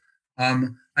goal.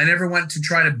 I never went to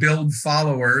try to build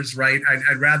followers, right?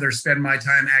 I'd rather spend my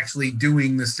time actually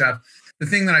doing the stuff. The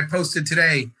thing that I posted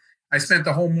today, I spent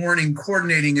the whole morning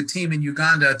coordinating a team in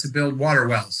Uganda to build water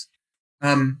wells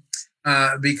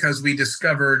because we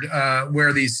discovered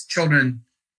where these children,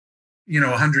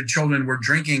 100 children were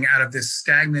drinking out of this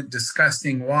stagnant,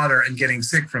 disgusting water and getting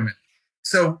sick from it.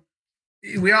 So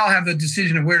we all have the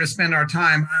decision of where to spend our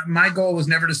time. My goal was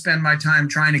never to spend my time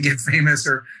trying to get famous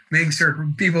or make sure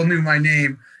people knew my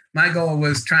name. My goal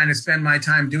was trying to spend my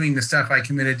time doing the stuff I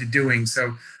committed to doing.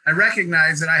 So I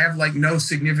recognize that I have no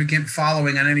significant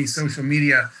following on any social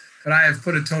media, but I have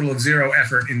put a total of 0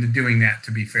 effort into doing that,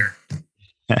 to be fair.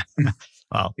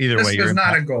 Well, either way, this was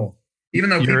not a goal, even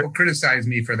though people criticize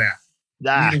me for that.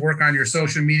 You need to work on your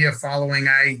social media following.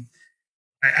 I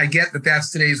get that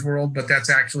that's today's world, but that's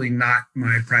actually not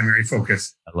my primary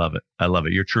focus. I love it.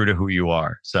 You're true to who you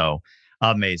are. So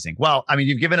amazing. Well, I mean,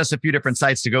 you've given us a few different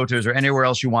sites to go to. Is there anywhere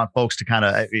else you want folks to kind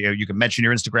of, you can mention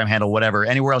your Instagram handle, whatever,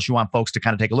 anywhere else you want folks to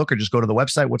kind of take a look or just go to the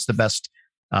website? What's the best?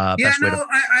 I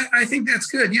think that's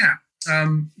good. Yeah.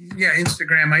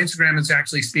 Instagram. My Instagram is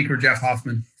actually Speaker Jeff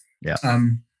Hoffman. Yeah.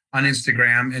 On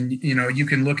Instagram. And, you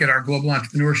can look at our global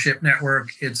entrepreneurship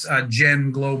network. It's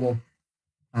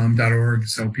GenGlobal.org,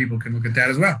 so people can look at that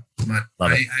as well.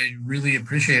 But I really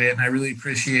appreciate it, and I really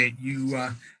appreciate you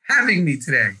having me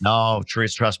today. No,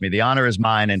 trust me, the honor is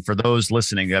mine. And for those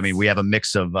listening, I mean, we have a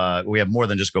mix of we have more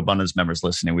than just GoBundance members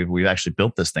listening. We've actually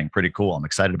built this thing pretty cool. I'm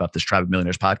excited about this Tribe of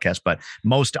Millionaires podcast, but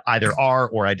most either are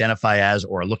or identify as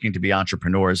or are looking to be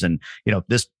entrepreneurs. And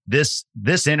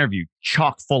this interview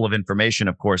chock full of information,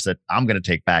 of course, that I'm going to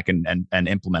take back and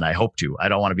implement. I hope to. I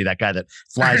don't want to be that guy that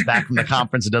flies back from the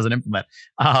conference and doesn't implement.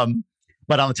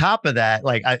 But on top of that,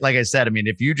 like I said, I mean,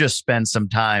 if you just spend some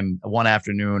time one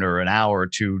afternoon or an hour or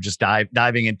two just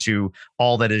diving into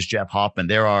all that is Jeff Hoffman,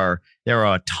 there are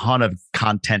a ton of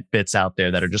content bits out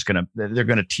there that are just they're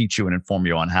gonna teach you and inform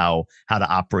you on how to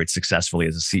operate successfully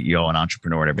as a CEO and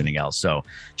entrepreneur and everything else. So,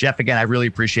 Jeff, again, I really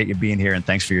appreciate you being here and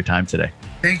thanks for your time today.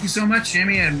 Thank you so much,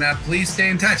 Jimmy, and please stay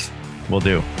in touch. Will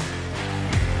do.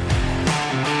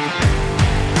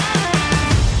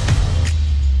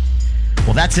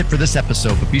 Well, that's it for this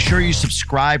episode, but be sure you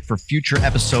subscribe for future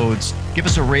episodes. Give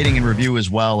us a rating and review as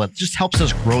well. It just helps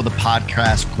us grow the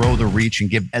podcast, grow the reach, and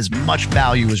give as much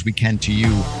value as we can to you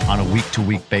on a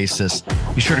week-to-week basis.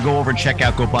 Be sure to go over and check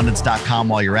out GoBundance.com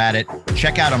while you're at it.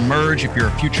 Check out Emerge if you're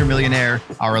a future millionaire,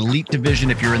 our elite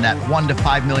division if you're in that $1 to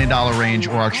 $5 million range,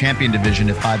 or our champion division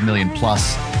at $5 million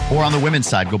plus. Or on the women's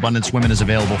side, GoBundance Women is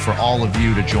available for all of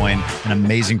you to join an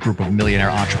amazing group of millionaire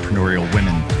entrepreneurial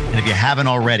women. And if you haven't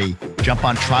already, jump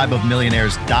on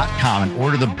tribeofmillionaires.com and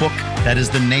order the book that is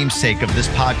the namesake of this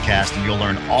podcast, and you'll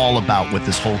learn all about what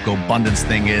this whole GoBundance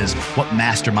thing is, what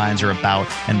masterminds are about,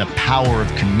 and the power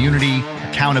of community,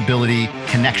 accountability,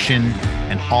 connection,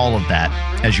 and all of that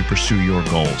as you pursue your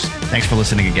goals. Thanks for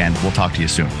listening again. We'll talk to you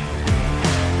soon.